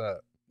stuff like that.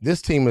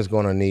 This team is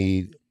going to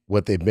need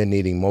what they've been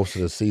needing most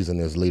of the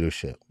season is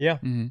leadership. Yeah.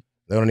 Mm-hmm.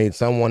 They're going to need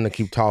someone to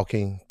keep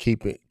talking,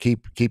 keep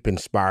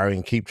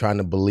inspiring, keep trying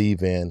to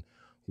believe in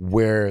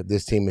where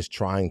this team is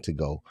trying to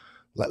go.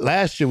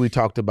 Last year we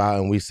talked about,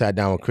 and we sat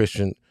down with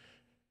Christian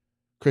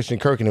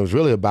Kirk, and it was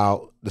really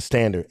about the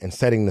standard and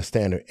setting the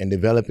standard and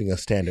developing a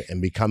standard and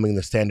becoming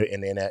the standard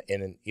in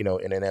an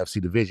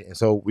NFC division. And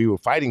so we were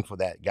fighting for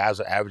that.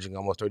 Guys are averaging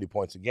almost 30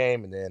 points a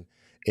game, and then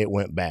it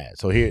went bad.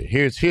 So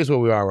here's where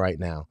we are right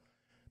now.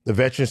 the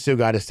veterans still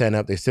got to stand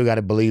up. They still got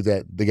to believe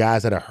that the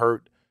guys that are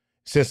hurt,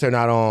 since they're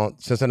not on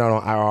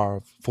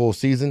our full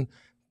season,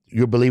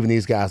 you're believing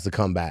these guys to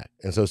come back.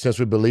 And so since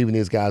we're believing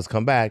these guys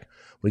come back,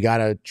 we got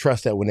to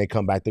trust that when they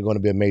come back, they're going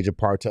to be a major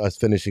part to us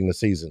finishing the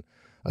season.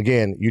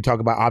 Again, you talk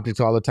about optics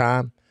all the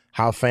time,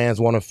 how fans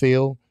want to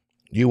feel.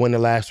 You win the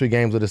last 3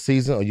 games of the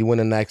season, or you win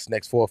the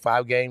next 4 or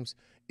 5 games,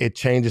 it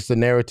changes the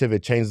narrative.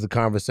 It changes the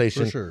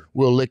conversation. For sure.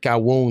 We'll lick our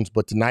wounds,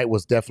 but tonight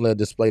was definitely a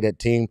display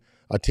that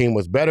a team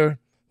was better.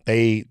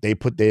 They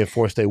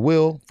enforced their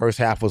will. First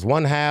half was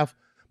one half,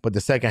 but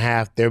the second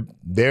half, their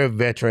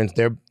veterans,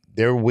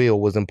 their will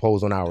was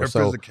imposed on ours.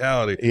 Their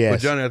physicality. Yes. But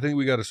Johnny, I think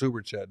we got a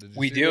super chat. Did you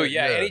We see do, that?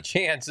 yeah. Any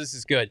chance, this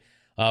is good.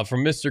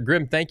 From Mr.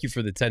 Grimm, thank you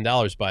for the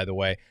 $10, by the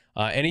way.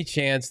 Any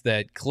chance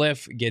that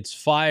Kliff gets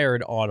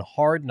fired on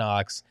Hard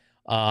Knocks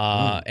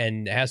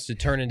and has to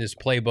turn in his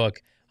playbook?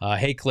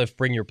 Hey, Kliff,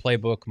 bring your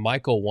playbook.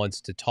 Michael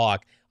wants to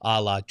talk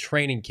a la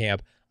training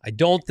camp. I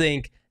don't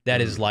think that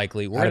is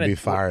likely. We're going to be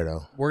fired,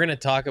 though. We're going to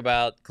talk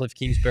about Kliff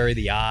Kingsbury,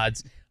 the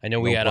odds. I know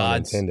we had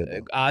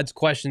odds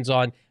questions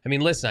on. I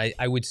mean, listen,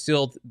 I would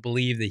still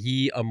believe that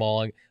he,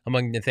 among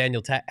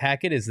Nathaniel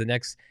Hackett, is the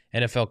next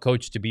NFL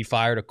coach to be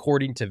fired,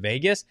 according to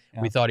Vegas.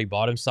 Yeah. We thought he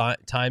bought him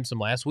time some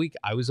last week.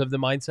 I was of the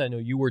mindset. I know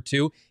you were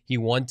too. He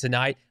won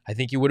tonight. I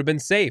think he would have been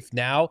safe.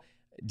 Now,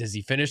 does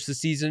he finish the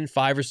season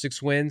 5 or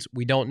 6 wins?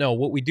 We don't know.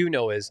 What we do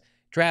know is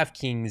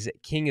DraftKings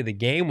King of the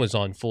Game was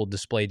on full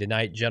display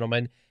tonight,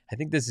 gentlemen. I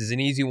think this is an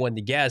easy one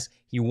to guess.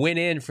 He went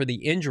in for the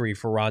injury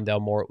for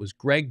Rondale Moore. It was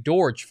Greg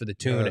Dortch for the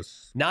tune.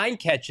 9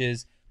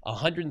 catches,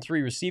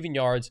 103 receiving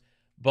yards.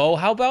 Bo,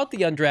 how about the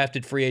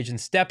undrafted free agent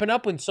stepping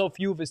up when so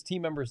few of his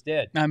team members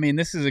did? I mean,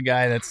 this is a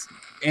guy that's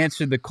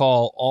answered the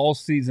call all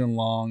season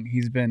long.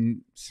 He's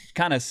been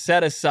kind of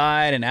set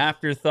aside, an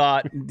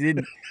afterthought. He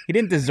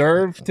didn't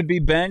deserve to be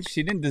benched.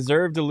 He didn't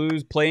deserve to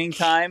lose playing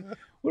time.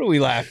 What are we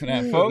laughing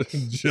at, folks?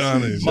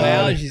 Johnny. My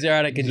allergies are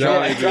out of control.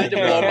 I tried to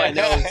blow my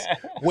nose.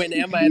 When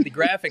Emma had the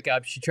graphic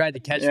up, she tried to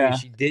catch me.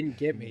 She didn't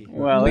get me.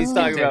 Well, let's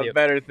talk about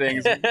better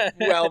things.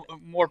 Well,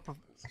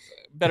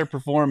 better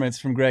performance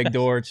from Greg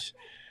Dortch.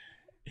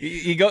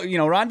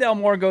 Rondale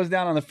Moore goes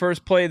down on the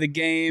first play of the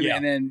game,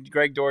 and then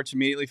Greg Dortch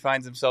immediately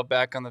finds himself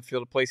back on the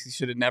field, a place he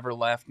should have never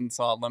left, and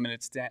saw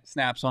limited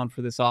snaps on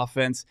for this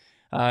offense.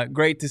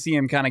 Great to see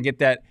him kind of get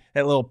that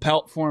little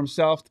pelt for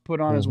himself to put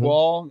on his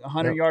wall.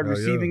 100-yard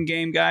receiving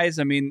game, guys.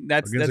 I mean,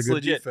 that's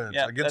legit. Defense.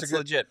 Yeah, that's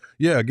legit.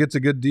 Yeah, it gets a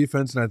good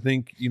defense, and I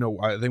think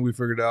we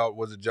figured out,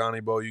 was it Johnny,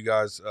 Bo? You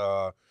guys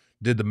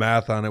did the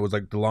math on it. It was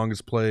like the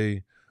longest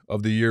play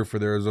of the year for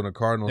the Arizona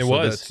Cardinals. It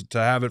was. To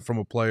have it from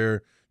a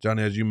player,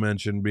 Johnny, as you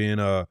mentioned, being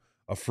a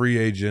free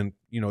agent,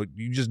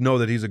 you just know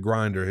that he's a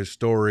grinder. His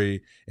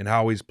story and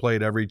how he's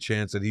played every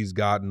chance that he's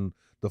gotten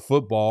the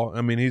football.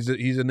 I mean, he's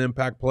an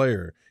impact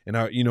player, and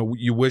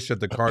you wish that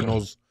the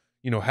Cardinals,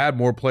 had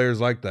more players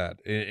like that.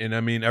 And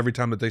I mean, every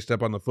time that they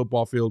step on the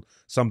football field,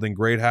 something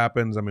great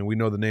happens. I mean, we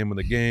know the name of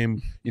the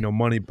game.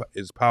 Money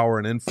is power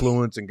and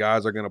influence, and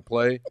guys are going to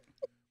play.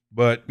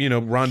 But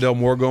Rondale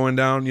Moore going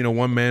down,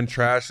 one man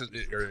trash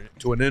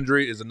to an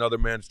injury is another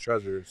man's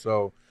treasure.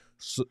 So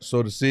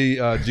to see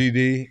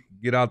GD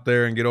get out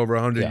there and get over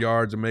 100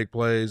 yards and make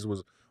plays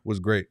was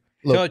great.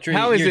 Look,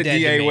 how is it,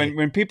 DA,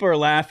 when people are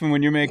laughing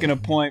when you're making a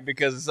point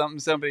because of something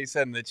somebody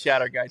said in the chat?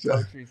 Our guy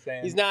Totri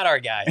saying he's not our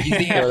guy. He's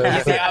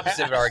the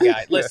opposite of our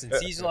guy. Listen,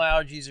 seasonal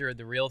allergies are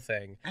the real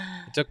thing.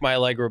 I took my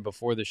Allegra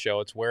before the show.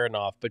 It's wearing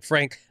off. But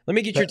Frank, let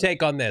me get your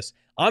take on this.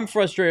 I'm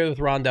frustrated with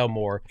Rondale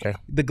Moore,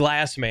 the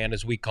glass man,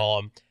 as we call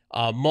him.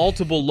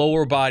 Multiple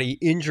lower body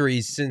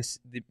injuries since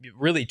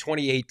really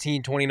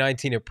 2018,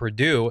 2019 at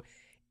Purdue.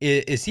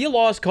 Is he a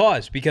lost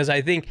cause? Because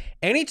I think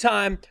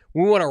anytime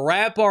we want to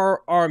wrap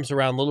our arms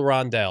around little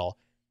Rondale,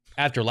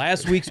 after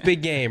last week's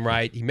big game,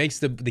 right? He makes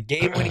the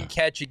game-winning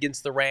catch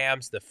against the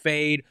Rams, the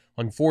fade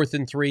on 4th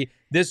and 3.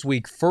 This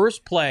week,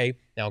 first play.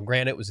 Now,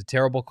 granted, it was a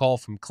terrible call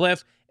from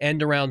Kliff.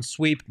 End around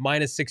sweep,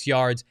 -6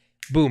 yards.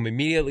 Boom,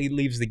 immediately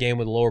leaves the game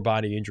with a lower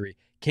body injury.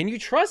 Can you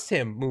trust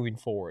him moving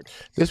forward?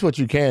 This is what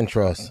you can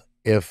trust.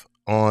 If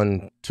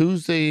on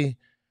Tuesday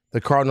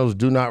the Cardinals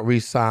do not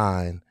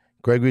re-sign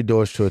Gregory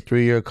Dortch to a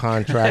 3-year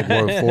contract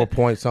worth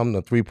 4-point-something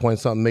or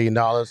 3-point-something $million,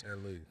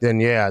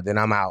 then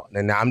I'm out.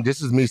 And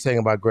this is me saying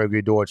about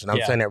Gregory Dortch, and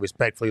I'm saying that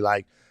respectfully.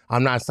 Like,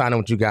 I'm not signing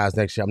with you guys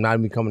next year. I'm not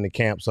even coming to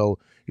camp. So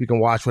you can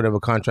watch whatever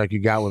contract you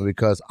got with me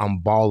because I'm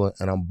balling,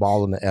 and I'm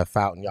balling the F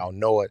out, and y'all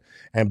know it.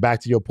 And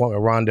back to your point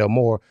with Rondale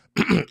Moore,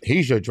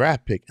 he's your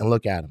draft pick, and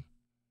look at him.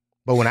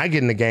 But when I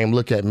get in the game,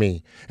 look at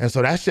me. And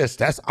so that's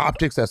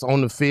optics, that's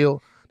on the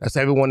field. That's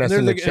everyone that's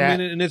in the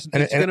chat. And it's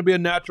going to be a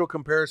natural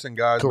comparison,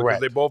 guys, because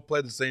they both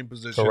play the same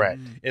position.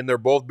 Correct. And they're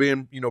both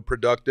being,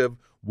 productive.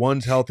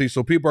 One's healthy,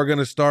 so people are going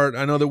to start.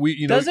 I know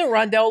that Doesn't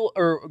Rondale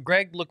or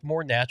Greg look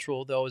more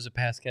natural, though, as a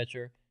pass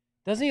catcher?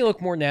 Doesn't he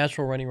look more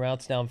natural running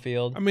routes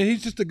downfield? I mean,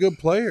 he's just a good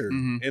player.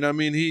 And I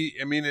mean,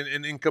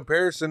 in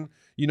comparison,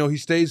 he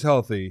stays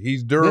healthy.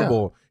 He's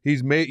durable. Yeah.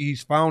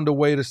 He's found a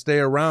way to stay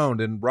around.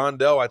 And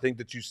Rondale, I think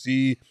that you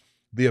see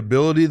the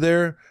ability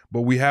there,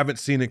 but we haven't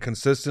seen it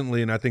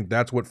consistently, and I think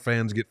that's what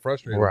fans get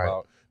frustrated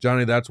about.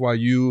 Johnny, that's why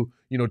you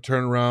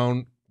turn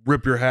around,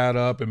 rip your hat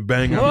up, and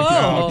bang on the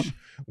couch.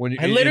 When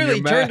I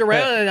literally turned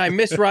around and I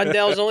missed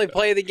Rondell's only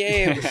play of the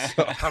game.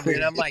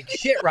 I'm like,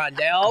 shit,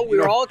 Rondell.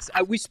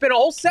 We spent a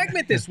whole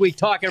segment this week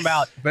talking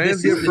about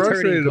fans get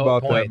frustrated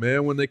about that,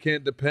 man, when they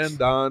can't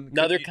depend on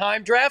another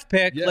Keim draft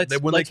pick. Yeah,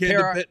 when they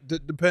can't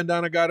depend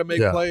on a guy to make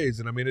plays,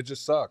 and I mean, it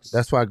just sucks.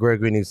 That's why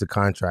Gregory needs the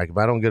contract. If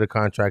I don't get a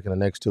contract in the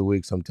next 2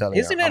 weeks, I'm telling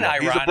you, isn't it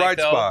ironic? He's a bright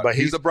spot. But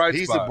he's a bright spot.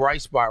 He's a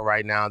bright spot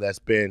right now that's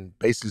been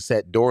basically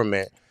set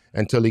dormant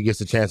until he gets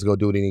a chance to go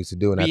do what he needs to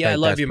do. And I think I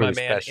love that's you, my man.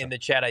 special. In the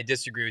chat, I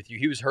disagree with you.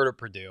 He was hurt at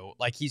Purdue.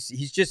 Like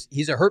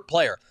he's a hurt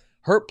player.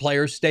 Hurt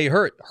players stay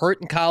hurt. Hurt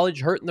in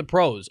college, hurt in the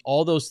pros.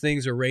 All those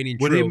things are reigning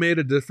true. Would he made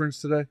a difference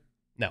today?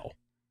 No.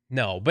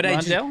 But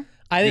Rondell?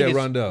 I think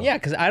Rondell. Yeah,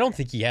 because I don't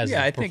think he has.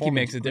 Yeah, I think he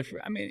makes a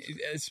difference. I mean,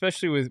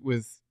 especially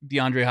with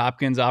DeAndre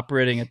Hopkins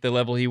operating at the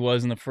level he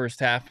was in the first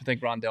half, I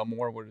think Rondell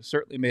Moore would have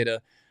certainly made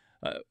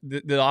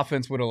the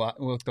offense would have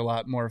looked a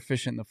lot more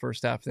efficient in the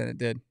first half than it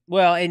did.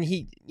 Well, and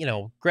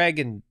Greg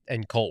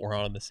and Colt were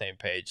on the same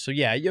page. So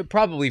yeah, you're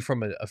probably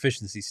from an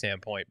efficiency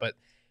standpoint, but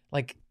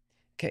like,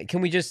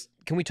 can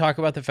we talk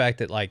about the fact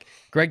that like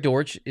Greg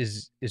Dortch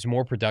is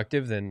more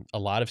productive than a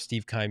lot of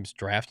Steve Keim's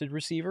drafted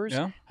receivers,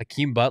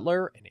 Hakeem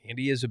Butler and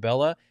Andy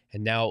Isabella,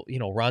 and now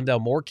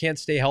Rondell Moore can't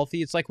stay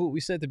healthy. It's like what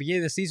we said at the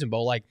beginning of the season,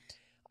 Bo. Like,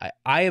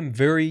 I am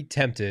very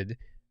tempted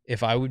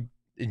if I would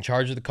in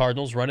charge of the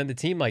Cardinals running the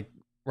team, like,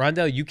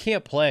 Rondell, you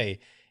can't play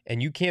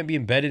and you can't be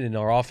embedded in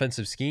our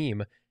offensive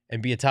scheme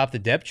and be atop the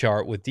depth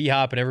chart with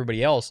D-Hop and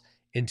everybody else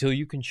until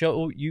you can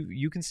show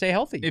you can stay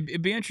healthy.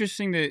 It'd be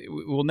interesting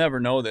we'll never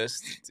know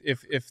this,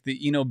 if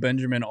the Eno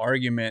Benjamin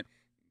argument,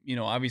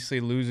 obviously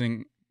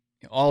losing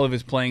all of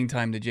his playing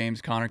time to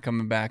James Conner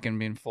coming back and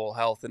being full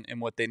health and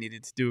what they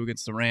needed to do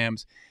against the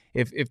Rams,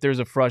 if there's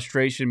a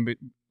frustration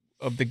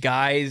of the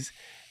guys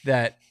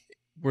that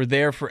were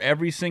there for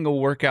every single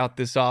workout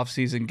this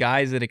offseason,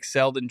 guys that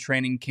excelled in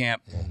training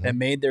camp, that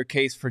made their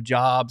case for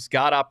jobs,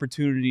 got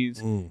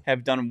opportunities,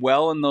 have done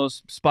well in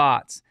those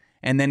spots,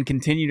 and then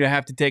continue to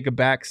have to take a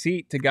back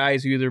seat to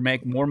guys who either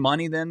make more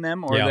money than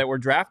them or that were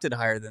drafted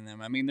higher than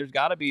them. I mean, there's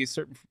got to be a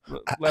certain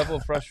level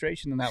of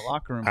frustration in that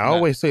locker room. I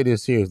always say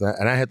this here,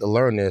 and I had to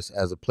learn this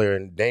as a player,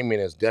 and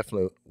Damien is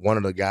definitely one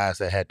of the guys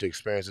that had to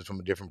experience it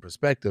from a different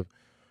perspective.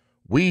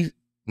 We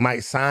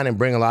might sign and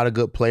bring a lot of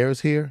good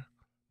players here,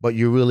 but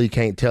you really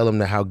can't tell them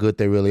how good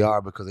they really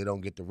are because they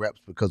don't get the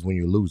reps because when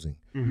you're losing.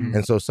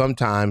 And so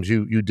sometimes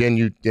you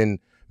then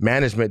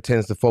management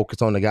tends to focus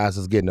on the guys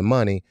that's getting the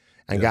money,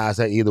 and guys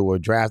that either were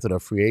drafted or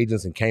free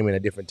agents and came in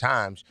at different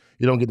times,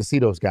 you don't get to see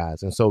those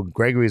guys. And so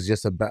Gregory is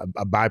just a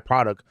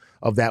byproduct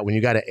of that. When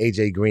you got an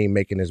AJ Green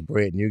making his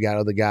bread and you got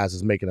other guys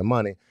that's making the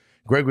money,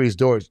 Gregory's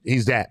Dortch,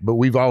 he's that. But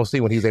we've all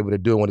seen what he's able to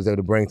do and what he's able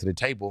to bring to the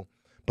table,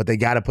 but they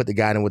got to put the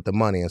guy in with the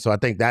money. And so I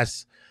think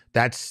that's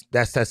that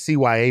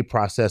CYA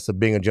process of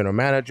being a general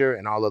manager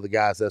and all of the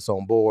guys that's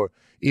on board.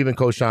 Even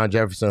Coach Sean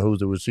Jefferson, who's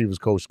the receivers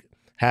coach,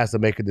 has to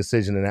make a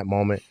decision in that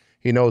moment.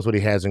 He knows what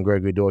he has in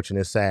Gregory Dortch, and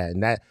it's sad.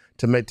 And that,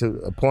 to make to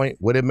a point,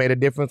 would it made a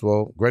difference?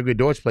 Well, Gregory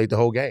Dortch played the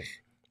whole game,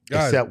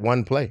 except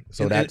one play.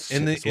 So that's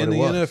in the what it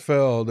was.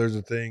 NFL. There's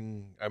a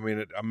thing. I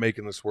mean, I'm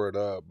making this word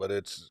up, but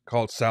it's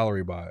called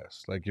salary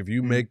bias. Like if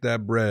you make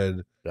that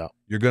bread,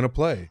 you're gonna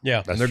play.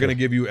 Yeah, and they're gonna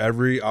give you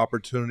every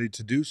opportunity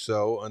to do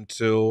so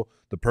until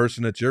the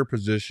person at your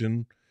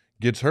position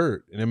gets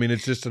hurt. And I mean,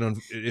 it's just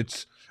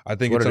I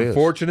think it's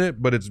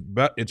unfortunate, but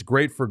it's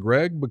great for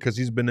Greg because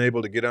he's been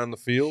able to get on the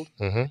field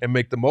and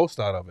make the most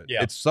out of it.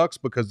 Yeah. It sucks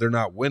because they're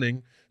not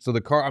winning. So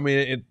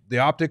the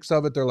optics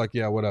of it, they're like,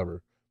 yeah,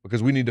 whatever.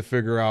 Because we need to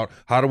figure out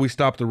how do we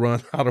stop the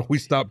run, how do we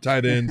stop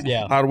tight ends,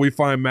 how do we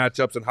find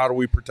matchups, and how do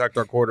we protect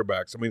our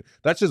quarterbacks. I mean,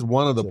 that's just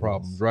one of the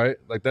problems, right?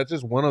 Like that's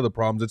just one of the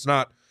problems. It's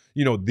not,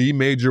 the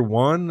major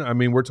one. I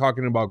mean, we're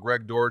talking about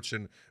Greg Dortch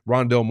and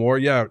Rondell Moore.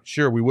 Yeah,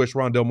 sure. We wish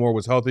Rondell Moore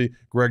was healthy.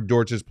 Greg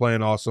Dortch is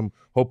playing awesome.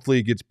 Hopefully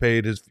he gets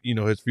paid, his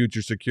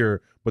future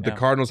secure. But the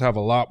Cardinals have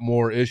a lot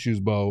more issues,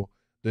 Bo,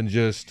 than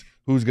just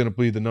who's going to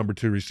be the number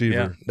 2 receiver.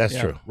 Yeah, that's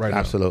true. Right.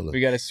 Absolutely.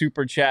 We got a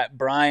super chat.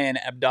 Brian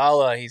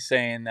Abdallah, he's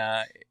saying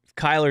if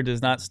Kyler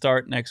does not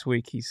start next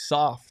week, he's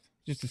soft.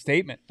 Just a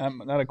statement,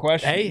 not a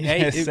question.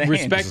 Hey,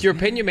 respect your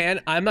opinion,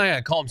 man. I'm not going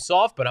to call him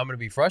soft, but I'm going to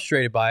be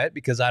frustrated by it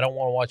because I don't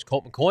want to watch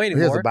Colt McCoy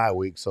anymore. He has a bye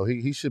week, so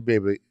he should be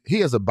able to.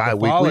 He has a bye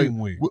week. The following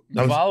week.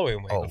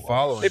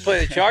 They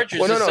play the Chargers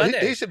this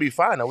Sunday. He should be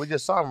fine, though. We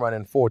just saw him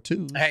running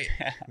 4.2. Hey,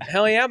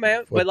 hell yeah,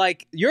 man. But,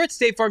 like, you're at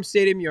State Farm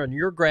Stadium. You're on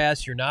your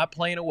grass. You're not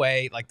playing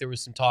away. Like, there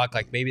was some talk,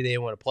 like, maybe they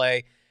didn't want to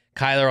play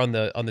Kyler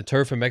on the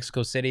turf in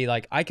Mexico City.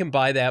 Like, I can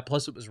buy that.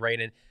 Plus, it was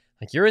raining.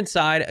 Like, you're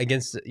inside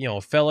against,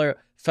 a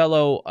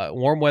fellow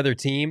warm weather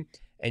team,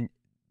 and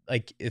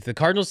like if the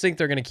Cardinals think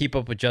they're going to keep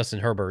up with Justin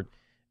Herbert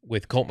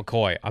with Colt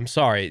McCoy, I'm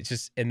sorry, it's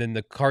just, and then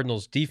the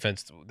Cardinals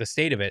defense, the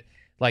state of it,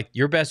 like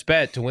your best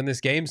bet to win this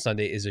game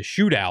Sunday is a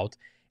shootout,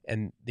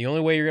 and the only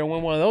way you're going to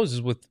win one of those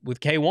is with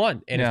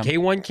K1, and if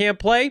K1 can't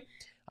play,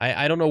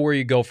 I don't know where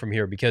you go from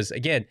here, because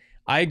again,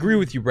 I agree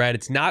with you, Brad,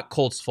 it's not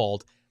Colt's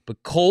fault,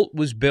 but Colt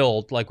was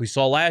built, like we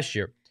saw last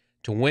year,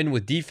 to win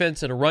with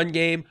defense and a run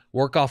game,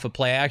 work off of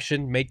play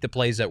action, make the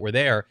plays that were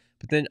there.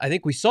 But then I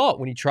think we saw it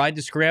when he tried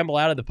to scramble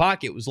out of the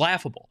pocket. It was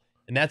laughable.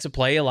 And that's a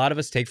play a lot of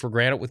us take for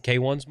granted with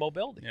K1's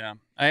mobility. Yeah.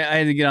 I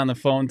had to get on the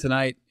phone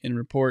tonight and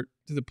report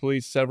to the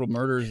police several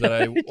murders that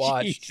I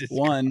watched.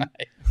 One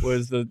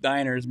was the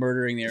Diners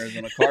murdering the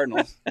Arizona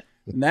Cardinals.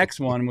 The next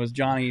one was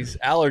Johnny's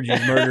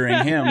allergies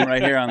murdering him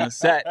right here on the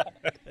set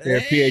here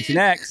at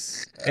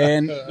PHNX.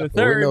 And the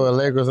third... We know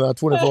Allegra's not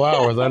 24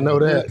 hours. I know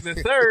that. The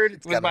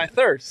third was my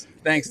thirst,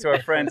 thanks to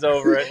our friends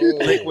over at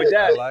Liquid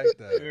Death. I like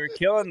that. We were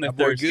killing the That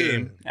boy thirst good.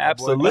 game.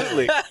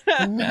 Absolutely.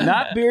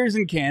 Not beers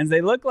in cans.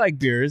 They look like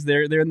beers.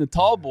 They're in the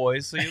tall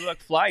boys, so you look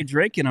fly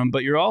drinking them,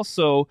 but you're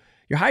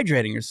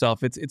hydrating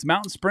yourself. It's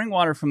mountain spring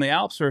water from the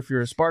Alps, or if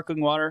you're a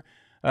sparkling water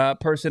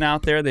person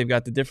out there, they've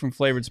got the different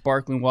flavored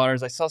sparkling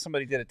waters. I saw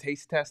somebody did a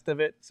taste test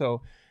of it.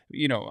 So,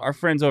 our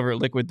friends over at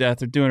Liquid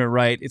Death are doing it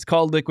right. It's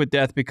called Liquid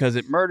Death because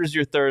it murders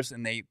your thirst,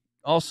 and they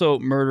also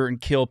murder and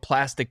kill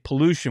plastic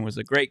pollution, which is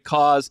a great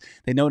cause.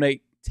 They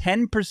donate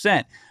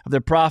 10% of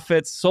their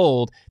profits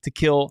sold to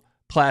kill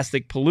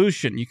plastic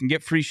pollution. You can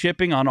get free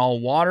shipping on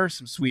all water,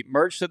 some sweet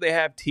merch that they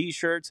have,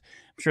 t-shirts.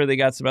 I'm sure they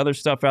got some other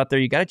stuff out there.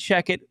 You got to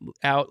check it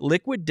out,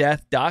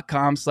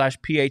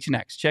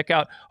 liquiddeath.com/PHNX. Check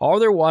out all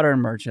their water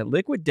and merch at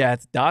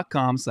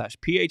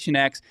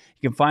liquiddeath.com/PHNX.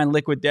 You can find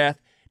Liquid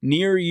Death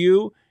near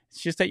you.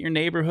 It's just at your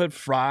neighborhood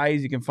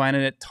Fry's. You can find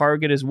it at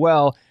Target as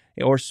well,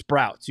 or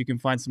Sprouts. You can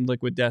find some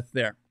Liquid Death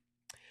there.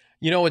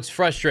 It's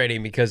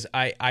frustrating because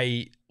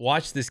I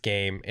watched this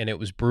game and it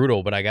was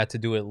brutal, but I got to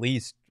do at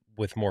least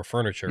with more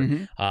furniture.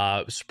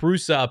 Mm-hmm.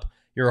 Spruce up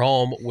your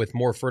home with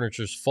More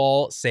Furniture's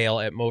fall sale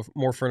at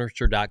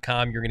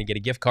morefurniture.com. You're going to get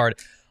a gift card,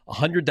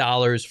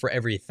 $100 for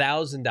every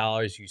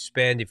 $1,000 you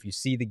spend. If you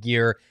see the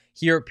gear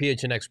here at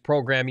PHNX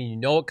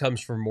programming, it comes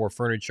from More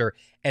Furniture.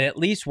 And at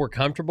least we're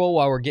comfortable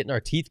while we're getting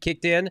our teeth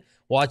kicked in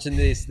watching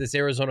this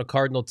Arizona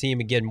Cardinal team.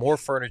 Again, More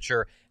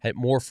Furniture at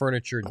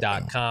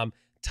morefurniture.com.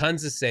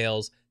 Tons of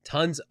sales.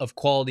 Tons of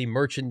quality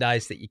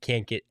merchandise that you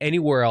can't get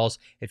anywhere else.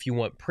 If you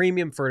want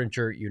premium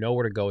furniture, you know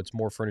where to go. It's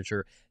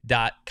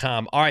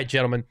morefurniture.com. All right,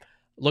 gentlemen,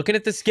 looking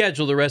at the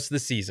schedule the rest of the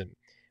season,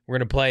 we're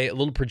going to play a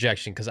little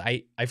projection because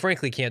I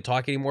frankly can't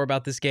talk anymore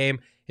about this game.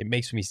 It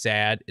makes me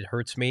sad. It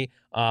hurts me.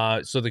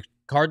 So the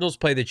Cardinals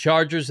play the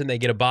Chargers and they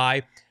get a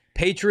bye.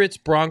 Patriots,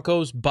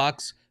 Broncos,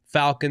 Bucks,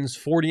 Falcons,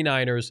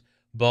 49ers.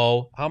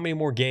 Bo, how many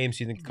more games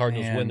do you think the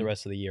Cardinals win the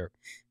rest of the year?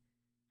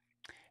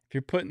 If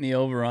you're putting the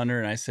over-under,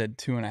 and I said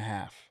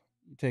 2.5,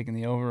 you're taking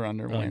the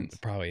over-under wins.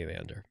 Probably the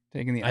under.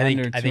 Taking the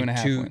under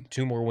 2.5 wins.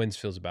 Two more wins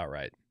feels about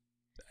right.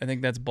 I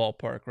think that's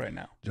ballpark right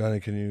now. Johnny,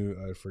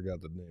 I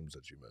forgot the names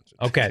that you mentioned.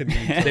 Okay.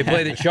 They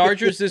play the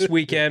Chargers this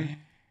weekend,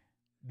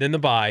 then the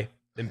bye,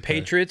 then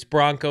Patriots,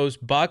 Broncos,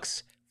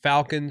 Bucks,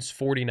 Falcons,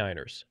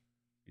 49ers.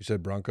 You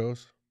said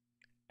Broncos?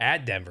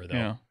 At Denver, though.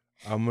 Yeah.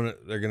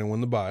 They're going to win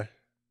the bye.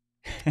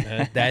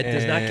 That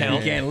does not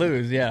count. You can't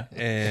lose, yeah.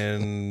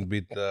 And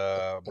beat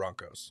the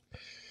Broncos.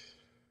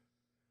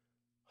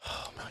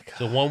 Oh my God.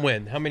 So one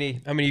win. How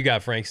many you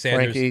got, Frank?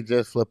 Sanders. Frankie,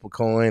 just flip a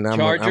coin.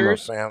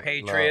 Chargers, I'm a fan.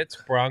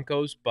 Patriots,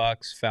 Broncos,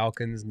 Bucks,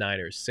 Falcons,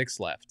 Niners. 6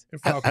 left.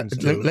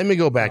 Let me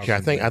go back here.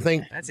 I think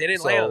That's it in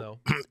Atlanta, though.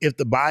 If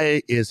the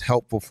bye is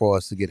helpful for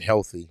us to get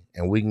healthy,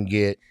 and we're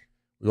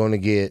going to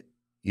get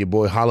your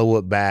boy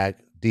Hollywood back.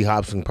 D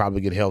Hopson can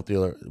probably get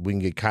healthier. We can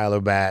get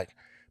Kyler back.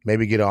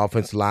 Maybe get an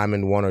offensive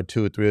lineman, 1 or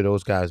 2 or 3 of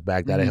those guys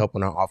back. That'll help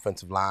on our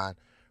offensive line.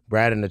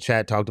 Brad in the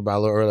chat talked about a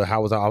little earlier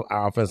how was our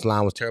offensive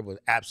line was terrible. It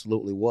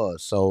absolutely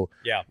was. So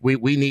yeah, we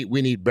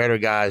need better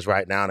guys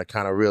right now to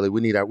kind of really we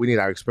need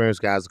our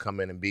experienced guys to come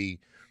in and be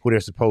who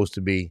they're supposed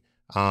to be.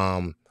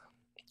 I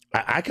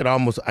can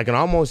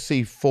almost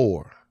see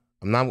 4.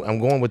 I'm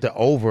going with the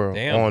over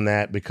on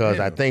that because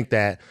I think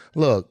that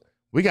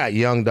we got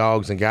young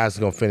dogs and guys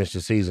who are going to finish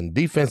the season.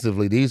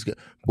 Defensively,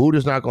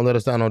 Buddha's not going to let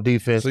us down on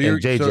defense.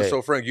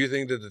 So Frank, you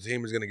think that the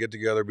team is going to get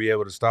together, be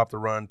able to stop the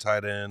run,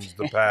 tight ends,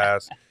 the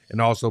pass,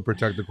 and also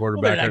protect the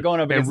quarterback? They're not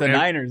going up against the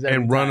Niners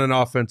and run an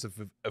offense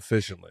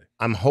efficiently.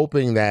 I'm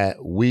hoping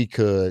that we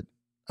could.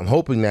 I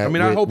hope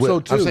so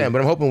too. I'm saying, but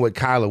I'm hoping with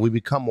Kyler we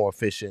become more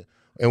efficient,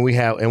 and we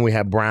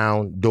have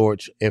Brown,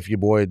 Dortch, if your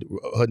boy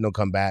Hooden will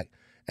come back,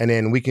 and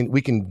then we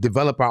can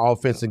develop our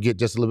offense and get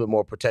just a little bit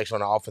more protection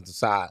on the offensive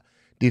side.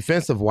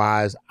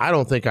 Defensive-wise, I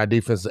don't think our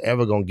defense is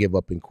ever going to give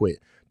up and quit.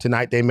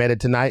 Tonight, they met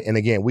it tonight, and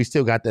again, we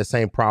still got that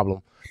same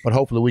problem, but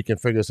hopefully we can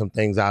figure some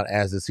things out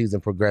as the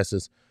season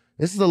progresses.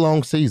 This is a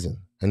long season,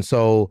 and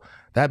so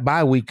that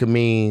bye week could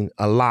mean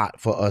a lot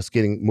for us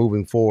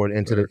moving forward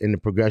into the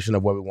progression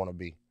of where we want to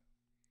be.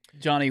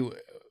 Johnny,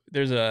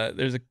 there's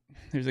a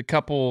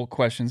couple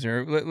questions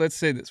here. Let's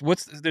say this.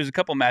 There's a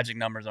couple magic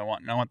numbers I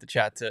want the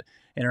chat to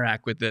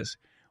interact with this.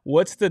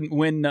 What's the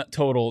win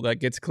total that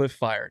gets Kliff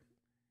fired?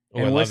 Oh,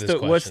 and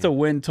what's the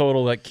win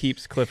total that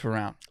keeps Kliff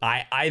around?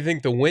 I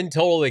think the win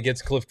total that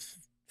gets Kliff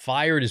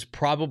fired is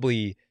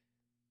probably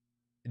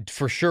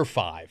for sure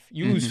 5.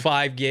 You lose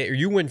 5 games, or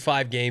you win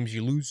 5 games,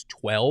 you lose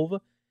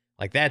 12.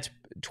 Like that's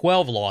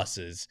 12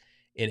 losses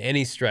in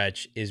any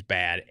stretch is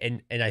bad.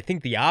 And I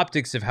think the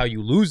optics of how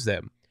you lose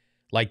them,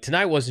 Like,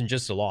 tonight wasn't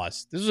just a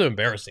loss. This was an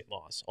embarrassing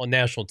loss on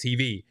national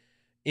TV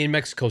in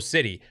Mexico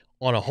City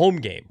on a home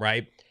game,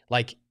 right?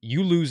 Like,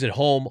 you lose at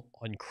home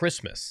on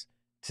Christmas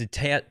to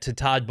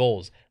Todd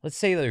Bowles. Let's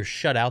say they're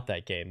shut out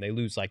that game. They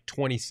lose like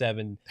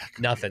 27-0.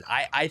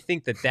 I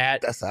think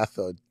that's how I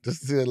felt.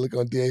 Just see that look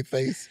on DA's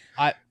face.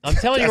 I'm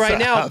telling you right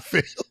now,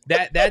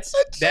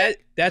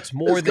 that's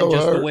more than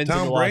just the wins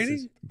and the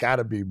losses.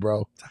 Gotta be,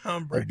 bro.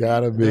 Tom Brady.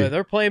 Gotta be.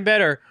 They're playing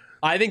better.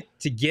 I think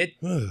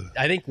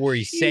I think where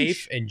he's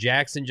safe, and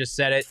Jackson just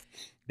said it,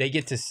 they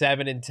get to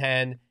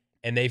 7-10,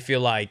 and they feel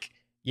like,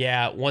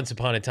 yeah, once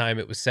upon a time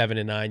it was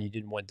 7-9. You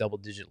didn't want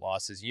double-digit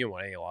losses. You didn't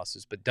want any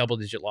losses, but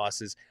double-digit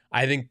losses.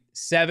 I think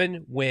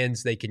 7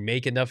 wins, they can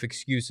make enough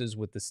excuses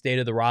with the state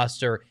of the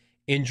roster,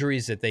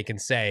 injuries that they can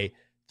say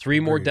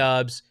 3 more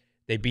dubs.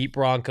 They beat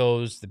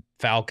Broncos, the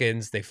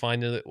Falcons. They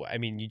find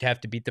you'd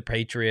have to beat the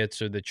Patriots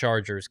or the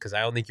Chargers because I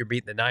don't think you're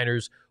beating the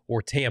Niners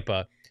or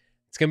Tampa.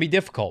 It's going to be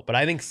difficult, but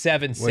I think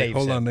 7 saves.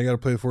 Hold on, they got to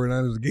play the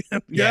 49ers again?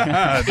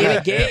 Yeah. In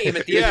a game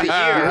at the end of the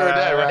year. You heard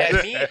that,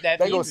 right?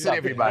 They're going to sit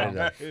everybody,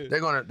 though.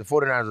 The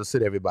 49ers will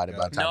sit everybody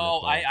by the time.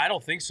 No, I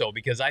don't think so,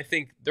 because I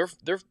think they're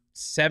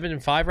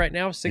 7-5 right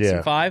now,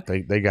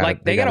 6-5. They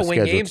got to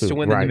win games to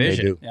win the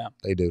division.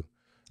 They do.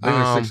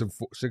 I think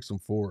they're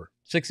 6-4.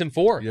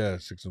 6-4. Yeah,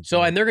 6-4.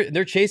 So, and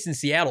they're chasing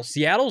Seattle.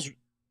 Seattle's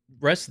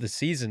rest of the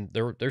season,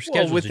 their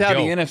schedule with how the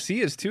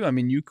NFC is too. I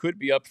mean, you could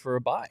be up for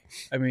a bye.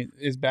 I mean,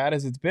 as bad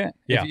as it's been.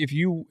 Yeah. If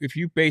you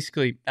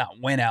basically not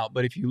win out,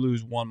 but if you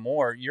lose one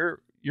more, you're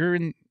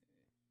in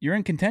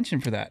contention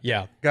for that.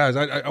 Yeah, guys,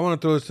 I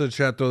want to throw this to the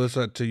chat. Throw this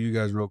out to you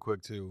guys real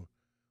quick too.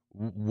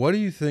 What do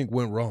you think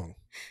went wrong?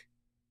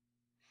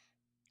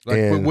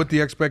 Like with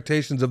the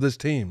expectations of this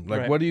team,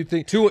 like what do you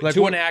think? Too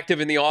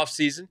inactive in the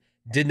offseason,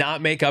 did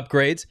not make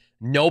upgrades,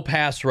 no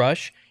pass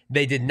rush.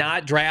 They did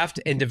not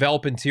draft and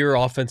develop interior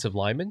offensive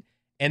linemen.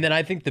 And then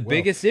I think the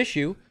biggest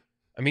issue,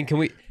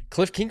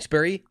 Kliff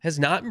Kingsbury has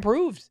not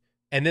improved.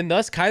 And then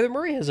thus Kyler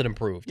Murray hasn't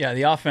improved. Yeah,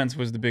 the offense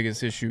was the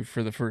biggest issue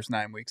for the first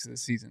 9 weeks of the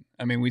season.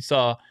 I mean, we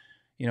saw,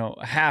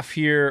 a half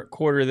here,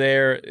 quarter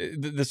there.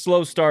 The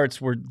slow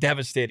starts were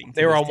devastating.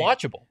 They were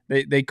unwatchable.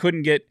 They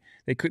couldn't get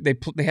they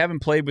haven't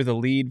played with a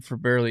lead for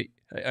barely.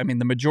 I mean,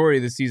 the majority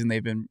of the season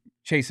they've been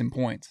chasing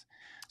points.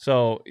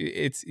 So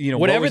it's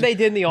whatever they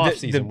did in the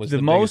offseason was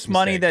the most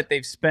money that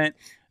they've spent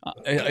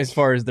as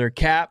far as their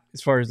cap,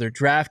 as far as their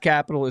draft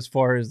capital, as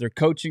far as their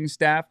coaching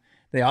staff.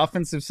 The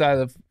offensive side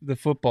of the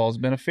football has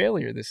been a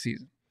failure this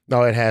season.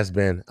 No, it has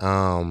been.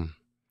 I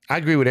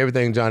agree with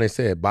everything Johnny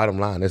said. Bottom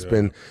line, it's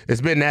been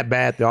that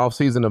bad. The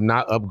offseason of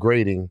not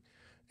upgrading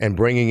and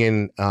bringing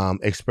in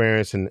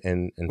experience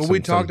and. Well,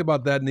 we talked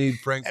about that need,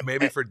 Frank,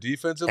 maybe for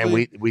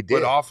defensively, and we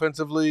did. But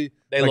offensively,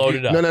 they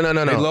loaded up. No.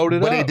 They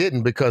loaded but up. They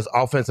didn't, because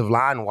offensive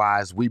line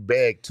wise, we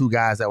begged 2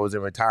 guys that was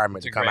in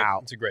retirement to come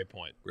out. That's a great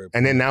point.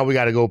 And then now we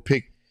got to go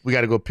pick. We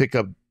got to go pick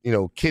up.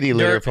 Kitty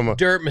litter from a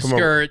dirt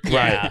skirt,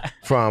 right?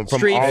 From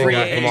street all free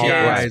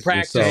guys,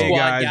 practice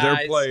squad guys.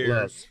 They're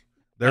players.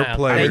 They're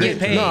players. They get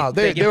paid. No,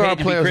 there are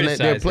players and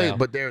they're players, now.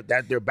 but they're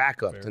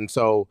backups, and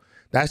so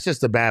that's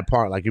just the bad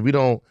part. Like if we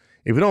don't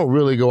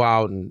really go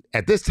out and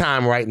at this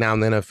time right now in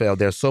the NFL,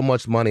 there's so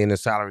much money in the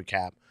salary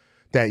cap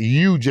that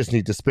you just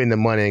need to spend the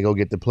money and go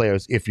get the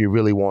players if you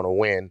really want to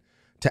win,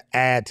 to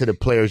add to the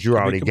players you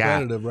already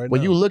got.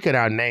 When you look at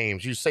our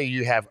names, you say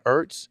you have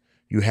Ertz,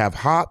 you have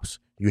Hops,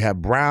 you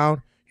have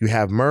Brown, you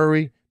have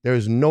Murray.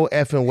 There's no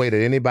effing way that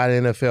anybody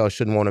in the NFL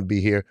shouldn't want to be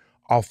here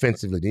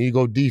offensively. Then you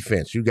go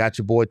defense. You got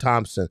your boy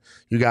Thompson.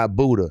 You got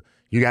Buddha.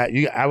 You got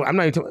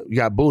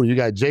Buddha. You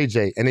got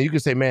JJ. And then you can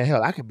say, man,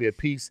 hell, I could be a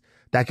piece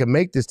that can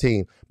make this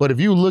team. But if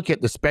you look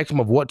at the spectrum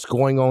of what's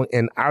going on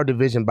in our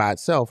division by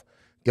itself,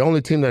 the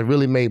only team that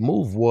really made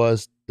move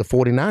was the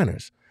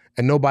 49ers.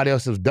 And nobody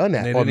else has done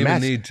that. And they didn't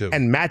even need to.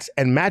 And match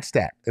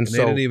that. And so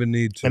they didn't even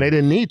need to. And they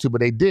didn't need to,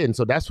 but they did. And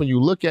so that's when you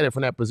look at it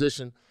from that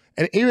position.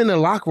 And even in the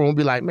locker room,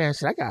 be like, man,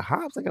 shit, I got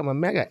Hobbs, I got my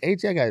man, I got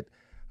AJ,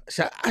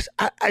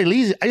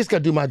 I just got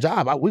to do my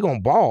job. We're going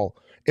to ball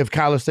if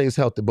Kyler stays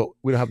healthy, but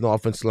we don't have no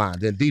offensive line.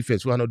 Then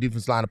defense, we don't have no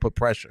defense line to put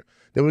pressure.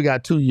 Then we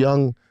got two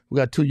young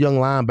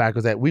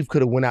linebackers that we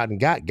could have went out and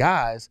got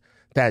guys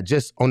that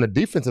just on the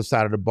defensive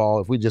side of the ball,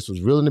 if we just was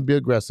willing to be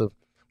aggressive,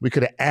 we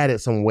could have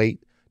added some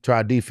weight to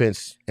our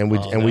defense, and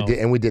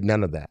we did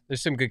none of that.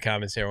 There's some good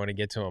comments here. I want to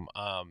get to them.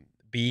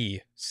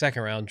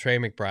 Second round, Trey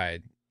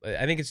McBride.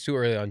 I think it's too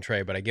early on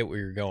Trey, but I get where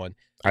you're going.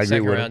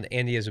 Second round,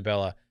 Andy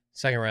Isabella.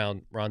 Second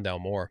round,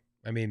 Rondell Moore.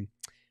 I mean,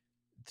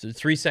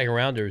 3 second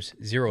rounders,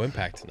 0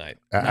 impact tonight.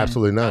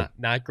 Absolutely none.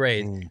 Not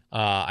great.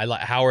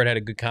 Howard had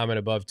a good comment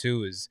above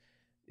too. Is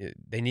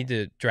they need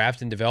to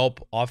draft and develop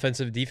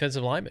offensive,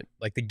 defensive linemen.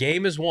 Like the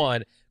game is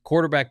won.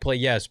 Quarterback play,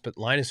 yes, but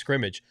line of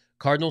scrimmage.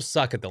 Cardinals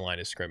suck at the line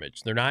of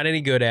scrimmage. They're not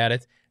any good at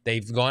it.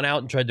 They've gone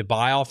out and tried to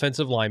buy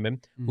offensive linemen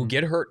who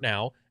get hurt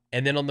now.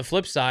 And then on the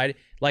flip side,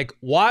 like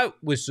Watt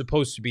was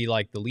supposed to be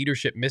like the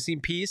leadership missing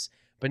piece.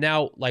 But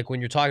now, like when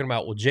you're talking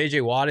about, well,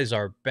 J.J. Watt is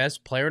our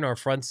best player in our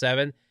front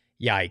 7.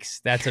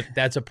 Yikes.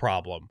 That's a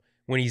problem.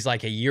 When he's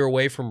like a year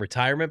away from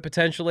retirement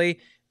potentially,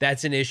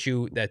 that's an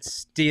issue that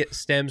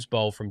stems,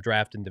 Bo, from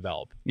draft and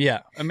develop. Yeah,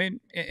 I mean,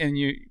 and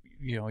you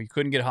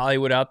couldn't get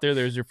Hollywood out there.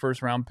 There's your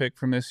first round pick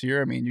from this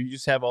year. I mean, you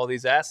just have all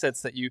these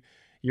assets that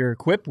you're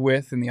equipped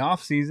with in the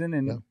offseason,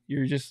 and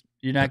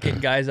you're not getting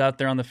guys out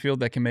there on the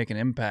field that can make an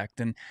impact.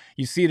 And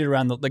you see it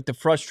around the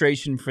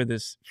frustration for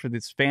this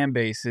fan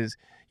base is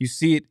you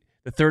see it.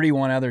 The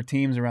 31 other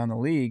teams around the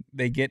league,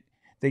 they get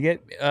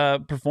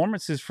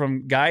performances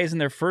from guys in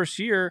their first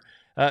year.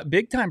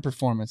 Big time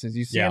performances.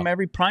 You see them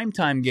every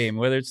primetime game,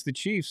 whether it's the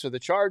Chiefs or the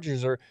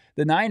Chargers or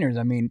the Niners.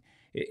 I mean,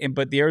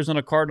 but the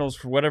Arizona Cardinals,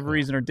 for whatever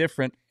reason, are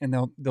different, and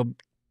they'll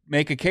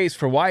make a case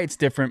for why it's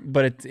different,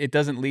 but it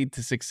doesn't lead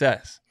to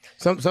success.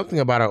 Something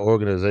about our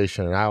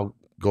organization, and I'll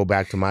go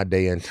back to my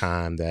day and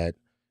time, that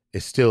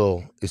is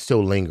still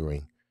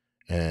lingering,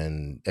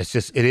 and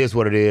it is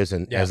what it is.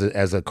 And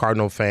as a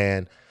Cardinal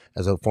fan,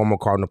 as a former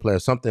Cardinal player,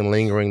 something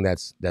lingering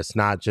that's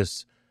not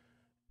just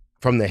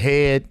from the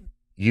head.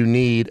 You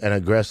need an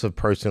aggressive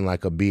person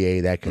like a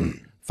BA that can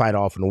fight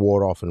off and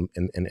ward off and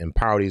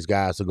empower these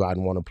guys to go out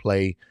and want to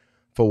play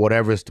for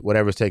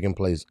whatever's taking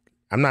place.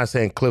 I'm not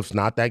saying Kliff's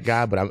not that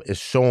guy, but it's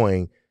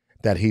showing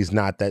that he's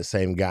not that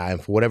same guy,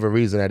 and for whatever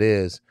reason that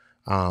is.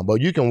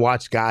 But you can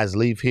watch guys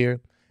leave here,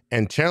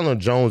 and Chandler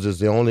Jones is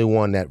the only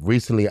one that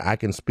recently I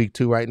can speak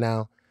to right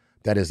now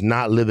that is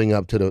not living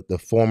up to the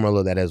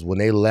formula that is when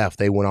they left,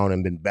 they went on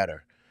and been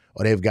better,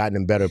 or they've gotten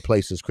in better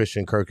places.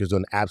 Christian Kirk is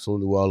doing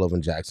absolutely well over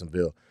in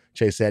Jacksonville.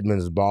 Chase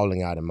Edmonds is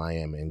balling out in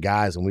Miami. And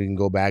guys, and we can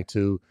go back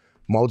to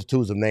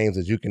multitudes of names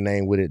that you can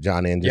name with it,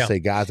 Johnny, and just say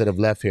guys that have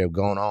left here have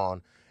gone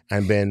on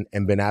and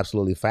been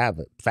absolutely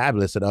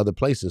fabulous at other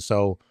places.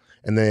 So,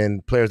 and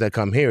then players that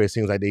come here, it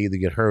seems like they either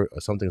get hurt or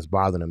something's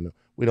bothering them.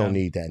 We don't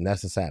need that, and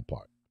that's the sad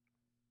part.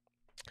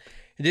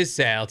 It is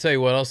sad. I'll tell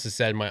you what else is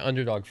sad. My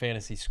Underdog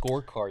Fantasy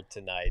scorecard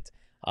tonight.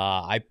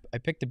 I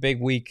picked a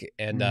big week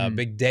and a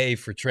big day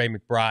for Trey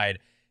McBride.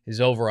 His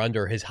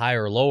over-under, his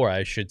higher or lower,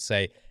 I should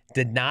say,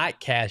 did not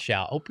cash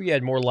out. Hope you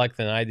had more luck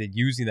than I did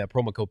using that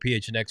promo code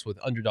PHNX with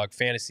Underdog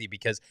Fantasy,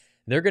 because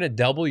they're going to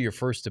double your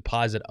first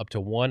deposit up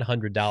to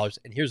 $100.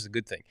 And here's the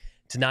good thing.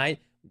 Tonight,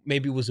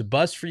 maybe it was a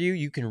bust for you.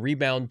 You can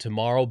rebound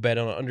tomorrow, bet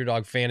on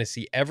Underdog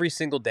Fantasy every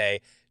single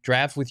day,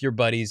 draft with your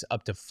buddies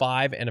up to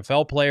 5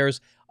 NFL players,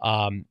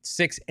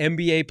 6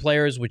 NBA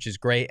players, which is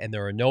great, and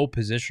there are no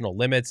positional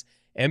limits.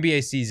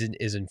 NBA season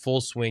is in full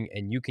swing,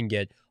 and you can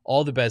get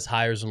all the best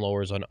highs and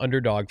lowers on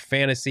Underdog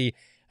Fantasy.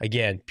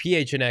 Again,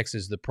 PHNX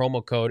is the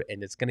promo code,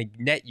 and it's going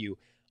to net you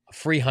a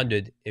free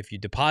 100. If you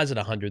deposit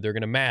 100, they're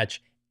going to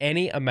match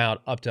any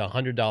amount up to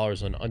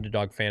 $100 on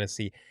Underdog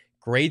Fantasy.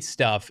 Great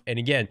stuff. And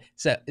again,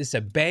 it's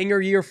a banger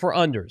year for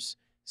unders.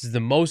 This is the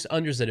most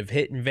unders that have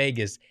hit in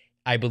Vegas,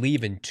 I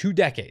believe, in 2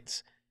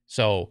 decades.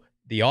 So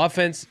the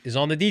offense is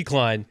on the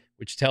decline,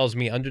 which tells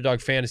me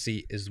Underdog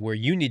Fantasy is where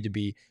you need to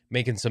be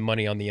making some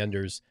money on the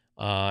unders.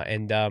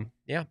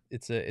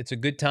 It's a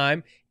good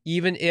time.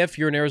 Even if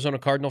you're an Arizona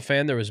Cardinal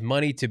fan, there is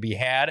money to be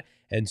had.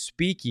 And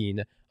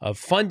speaking of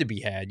fun to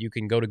be had, you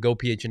can go to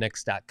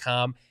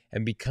gophnx.com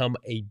and become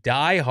a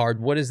diehard.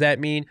 What does that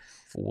mean?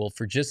 Well,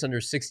 for just under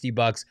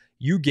 $60,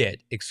 you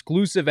get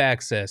exclusive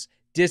access,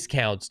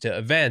 discounts to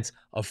events,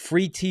 a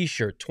free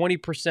t-shirt,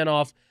 20%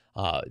 off,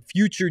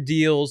 future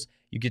deals.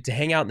 You get to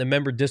hang out in the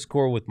member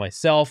Discord with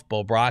myself,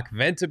 Bo Brock,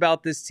 vent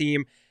about this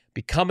team,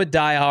 become a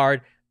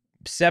diehard,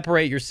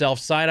 separate yourself,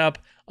 sign up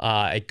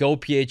at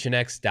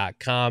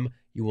gophnx.com.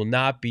 You will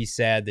not be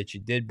sad that you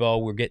did, Bo.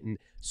 We're getting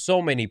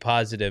so many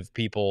positive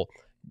people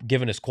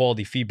giving us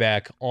quality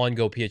feedback on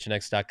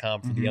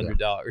gophnx.com for the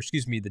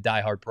the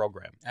diehard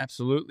program.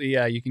 Absolutely.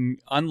 Yeah, you can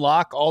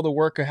unlock all the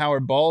work of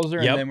Howard Balzer,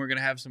 and then we're going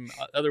to have some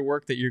other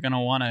work that you're going to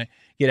want to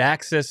get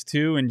access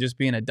to, and just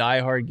being a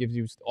diehard gives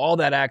you all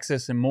that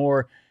access and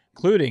more,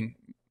 including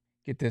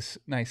get this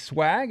nice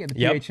swag at the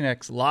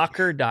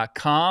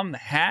phnxlocker.com, the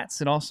hats,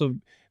 and also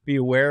be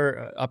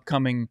aware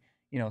upcoming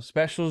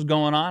specials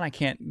going on. I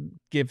can't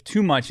give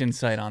too much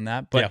insight on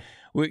that, but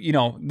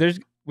there's,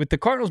 with the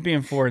Cardinals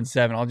being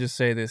 4-7, I'll just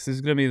say this is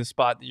going to be the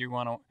spot that you're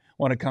going to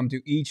want to come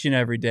to each and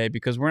every day,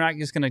 because we're not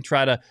just going to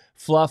try to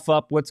fluff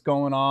up what's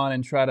going on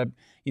and try to,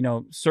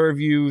 serve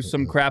you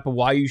some crap of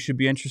why you should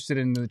be interested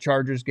in the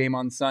Chargers game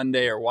on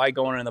Sunday, or why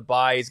going in the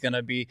bye is going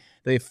to be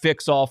the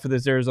fix-all for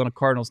this Arizona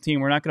Cardinals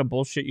team. We're not going to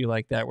bullshit you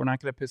like that. We're not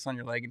going to piss on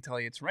your leg and tell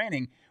you it's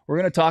raining. We're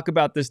going to talk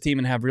about this team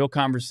and have real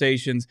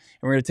conversations,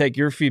 and we're going to take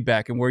your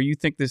feedback and where you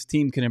think this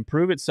team can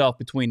improve itself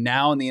between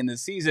now and the end of the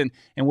season,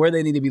 and where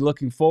they need to be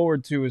looking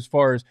forward to as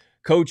far as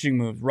coaching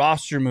moves,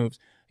 roster moves,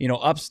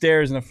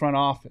 upstairs in the front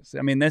office.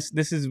 I mean, this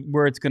is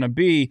where it's going to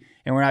be,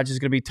 and we're not just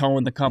going to be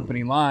towing the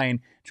company line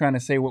trying to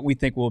say what we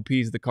think will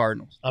appease the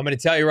Cardinals. I'm going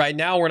to tell you right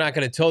now, we're not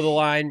going to toe the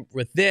line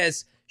with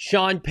this.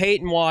 Sean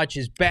Payton watch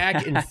is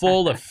back in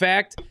full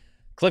effect.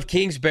 Kliff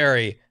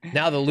Kingsbury,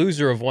 now the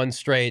loser of one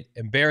straight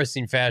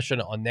embarrassing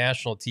fashion on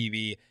national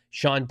TV.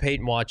 Sean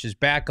Payton watch is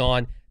back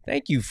on.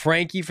 Thank you,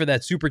 Frankie, for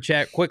that super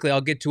chat. Quickly, I'll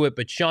get to it,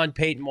 but Sean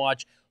Payton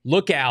watch,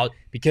 look out,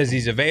 because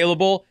he's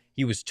available.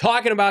 He was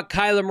talking about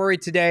Kyler Murray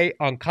today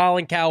on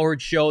Colin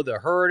Cowherd's show, The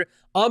Herd,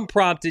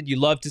 unprompted. You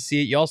love to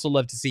see it. You also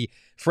love to see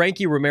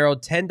Frankie Romero,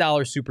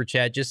 $10 super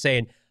chat, just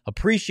saying,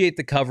 appreciate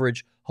the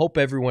coverage. Hope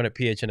everyone at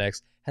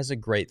PHNX has a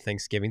great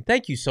Thanksgiving.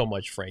 Thank you so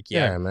much, Frankie.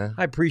 Yeah, man.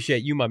 I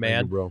appreciate you, my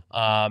man. Thank you,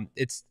 bro.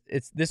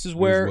 This is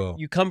where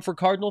you come for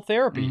Cardinal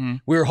therapy. Mm-hmm.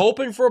 We were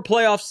hoping for a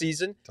playoff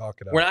season. Talk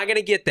it out. We're not going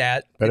to get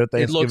that. Better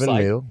it looks Thanksgiving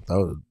like. meal.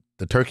 Oh,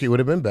 the turkey would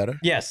have been better.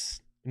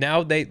 Yes.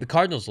 Now the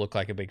Cardinals look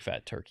like a big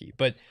fat turkey.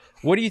 But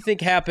what do you think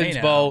happens,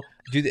 Hey, Bo?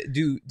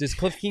 Does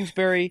Kliff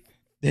Kingsbury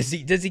does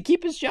he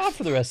keep his job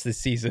for the rest of the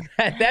season?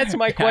 That's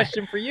my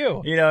question for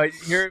you. You know,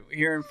 you're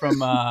hearing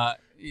from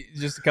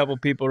just a couple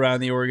people around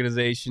the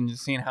organization,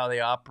 just seeing how they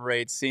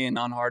operate, seeing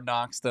on Hard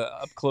Knocks the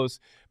up close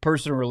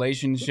personal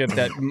relationship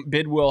that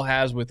Bidwell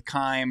has with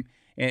Keim,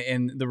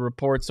 and the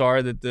reports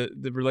are that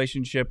the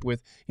relationship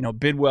with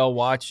Bidwell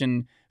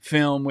watching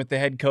film with the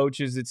head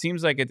coaches, it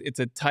seems like it's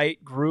a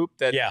tight group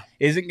that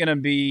isn't going to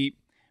be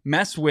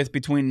messed with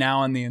between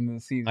now and the end of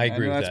the season. I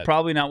agree with that's that.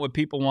 probably not what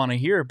people want to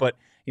hear, but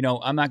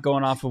I'm not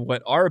going off of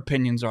what our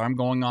opinions are. I'm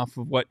going off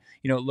of what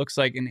it looks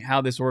like and how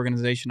this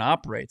organization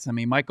operates. I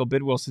mean, Michael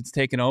Bidwell, since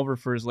taking over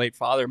for his late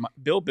father,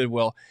 Bill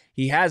Bidwell,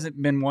 he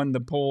hasn't been one to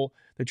pull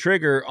the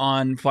trigger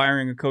on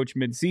firing a coach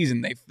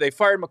mid-season. They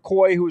fired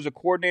McCoy, who was a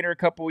coordinator a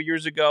couple of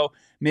years ago,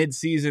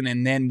 mid-season,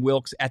 and then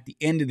Wilkes at the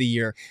end of the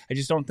year. I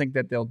just don't think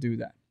that they'll do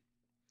that.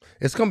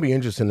 It's going to be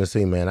interesting to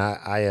see, man.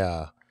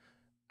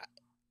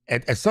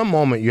 At some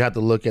moment, you have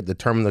to look at the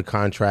term of the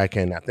contract,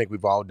 and I think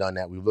we've all done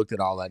that. We've looked at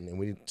all that, and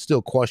we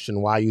still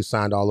question why you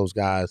signed all those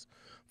guys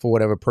for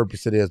whatever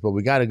purpose it is. But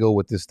we got to go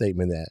with this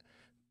statement that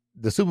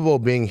the Super Bowl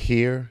being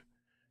here,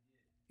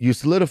 you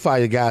solidify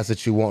the guys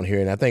that you want here.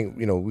 And I think,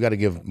 we got to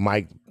give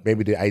Mike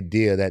maybe the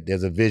idea that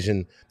there's a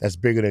vision that's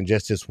bigger than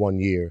just this 1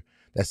 year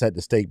that's at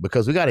the stake,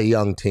 because we got a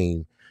young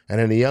team. And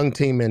in the young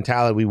team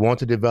mentality, we want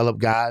to develop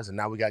guys, and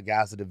now we got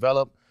guys to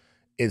develop.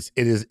 It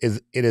is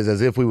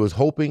as if we was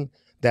hoping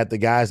that the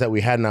guys that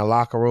we had in our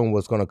locker room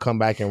was going to come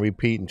back and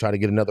repeat and try to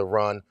get another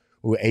run.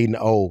 We were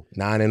 8-0,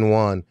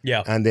 9-1.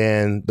 Yeah. And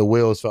then the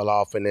wheels fell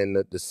off, and then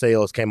the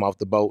sails came off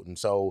the boat. And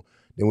so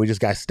then we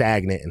just got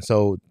stagnant. And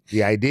so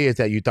the idea is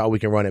that you thought we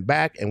can run it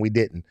back, and we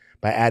didn't,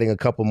 by adding a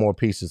couple more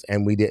pieces,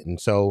 and we didn't.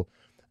 So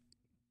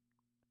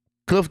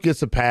Kliff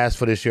gets a pass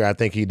for this year. I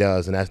think he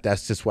does. And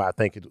that's just why I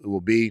think it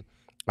will be.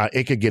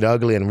 It could get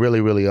ugly and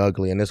really, really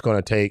ugly. And it's going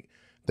to take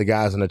the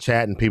guys in the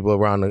chat and people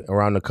around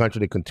the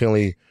country to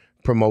continually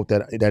promote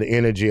that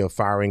energy of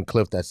firing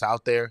Kliff that's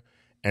out there.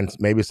 And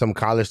maybe some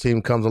college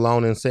team comes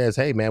along and says,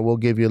 hey, man, we'll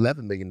give you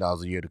 $11 million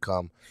a year to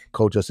come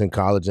coach us in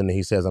college. And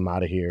he says, I'm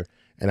out of here.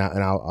 And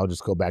I'll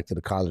just go back to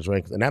the college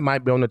ranks. And that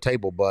might be on the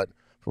table. But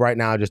for right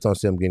now, I just don't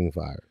see him getting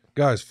fired.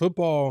 Guys,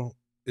 football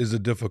is a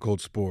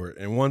difficult sport.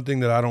 And one thing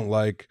that I don't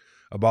like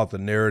about the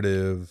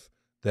narrative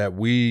that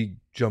we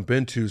jump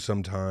into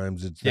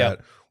sometimes, it's that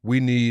we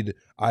need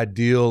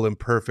ideal and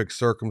perfect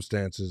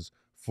circumstances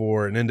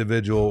for an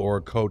individual or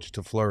a coach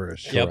to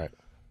flourish. Yep.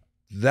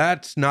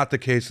 That's not the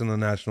case in the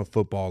National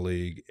Football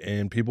League,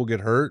 and people get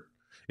hurt.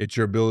 It's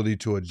your ability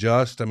to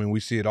adjust. I mean, we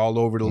see it all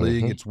over the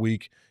league. It's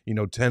week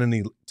 10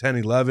 and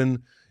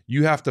 11.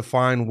 You have to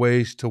find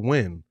ways to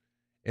win,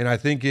 and I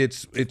think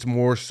it's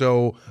more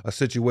so a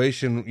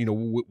situation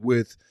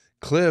with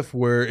Kliff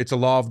where it's a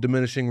law of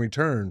diminishing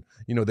return.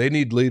 They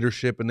need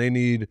leadership and they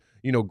need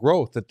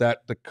growth that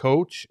the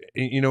coach,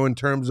 in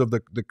terms of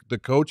the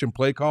coach and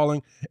play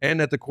calling,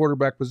 and at the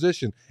quarterback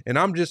position. And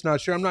I'm just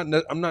not sure. I'm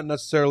not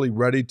necessarily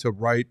ready to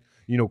write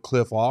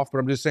Kliff off, but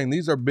I'm just saying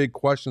these are big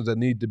questions that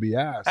need to be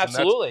asked.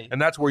 Absolutely.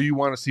 And that's where you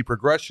want to see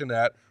progression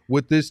at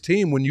with this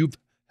team when you've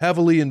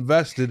heavily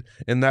invested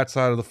in that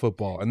side of the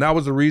football. And that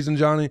was the reason,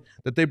 Johnny,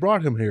 that they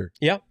brought him here.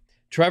 Yeah.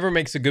 Trevor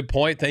makes a good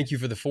point. Thank you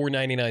for the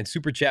 $4.99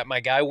 super chat, my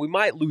guy. We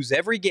might lose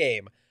every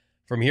game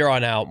from here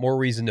on out. More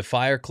reason to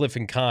fire Kliff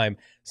and Keim.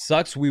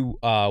 Sucks we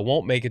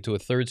won't make it to a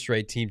third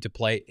straight team to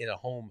play in a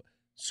home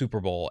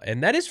Super Bowl.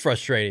 And that is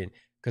frustrating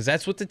because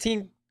that's what the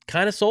team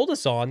kind of sold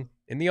us on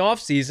in the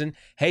offseason.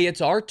 Hey,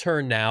 it's our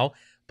turn now.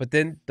 But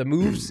then the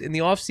moves in the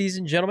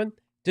offseason, gentlemen,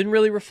 didn't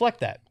really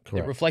reflect that.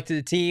 Correct. It reflected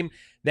a team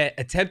that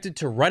attempted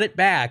to run it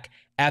back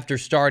after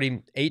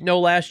starting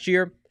 8-0 last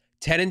year,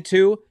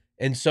 10-2.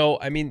 And so,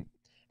 I mean,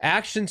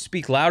 actions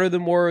speak louder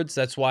than words.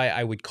 That's why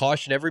I would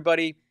caution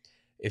everybody,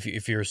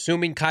 if you're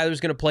assuming Kyler's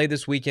going to play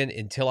this weekend,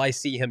 until I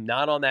see him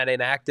not on that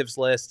inactives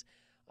list,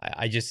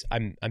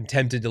 I'm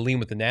tempted to lean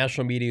with the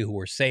national media who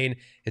are saying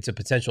it's a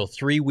potential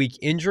 3-week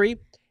injury.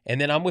 And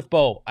then I'm with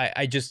Bo.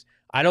 I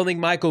don't think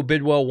Michael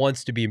Bidwell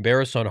wants to be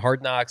embarrassed on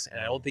Hard Knocks, and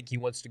I don't think he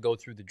wants to go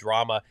through the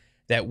drama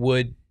that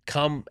would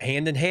come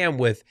hand in hand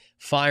with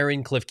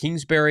firing Kliff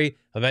Kingsbury,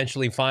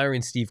 eventually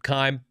firing Steve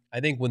Keim. I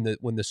think when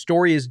the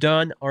story is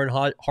done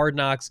on Hard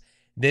Knocks,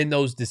 then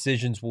those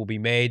decisions will be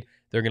made.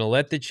 They're going to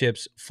let the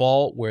chips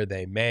fall where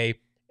they may,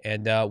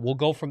 and we'll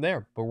go from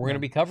there. But we're going to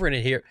be covering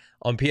it here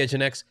on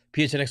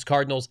PHNX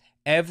Cardinals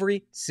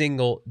every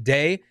single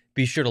day.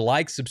 Be sure to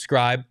like,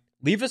 subscribe,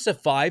 leave us a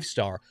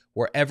 5-star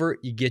wherever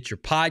you get your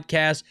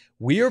podcast.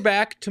 We are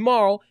back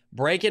tomorrow,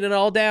 breaking it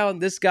all down.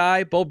 This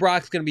guy, Bo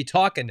Brock's going to be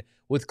talking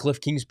with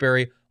Kliff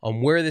Kingsbury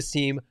on where this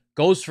team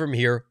goes from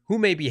here, who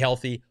may be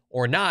healthy,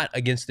 or not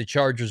against the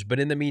Chargers. But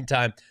in the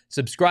meantime,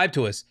 subscribe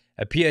to us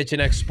at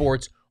PHNX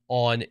Sports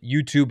on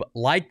YouTube.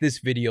 Like this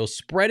video.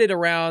 Spread it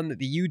around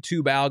the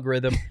YouTube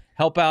algorithm.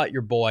 Help out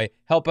your boy.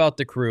 Help out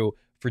the crew.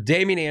 For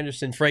Damien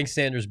Anderson, Frank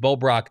Sanders, Bo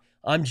Brock,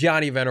 I'm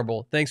Johnny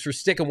Venerable. Thanks for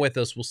sticking with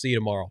us. We'll see you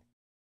tomorrow.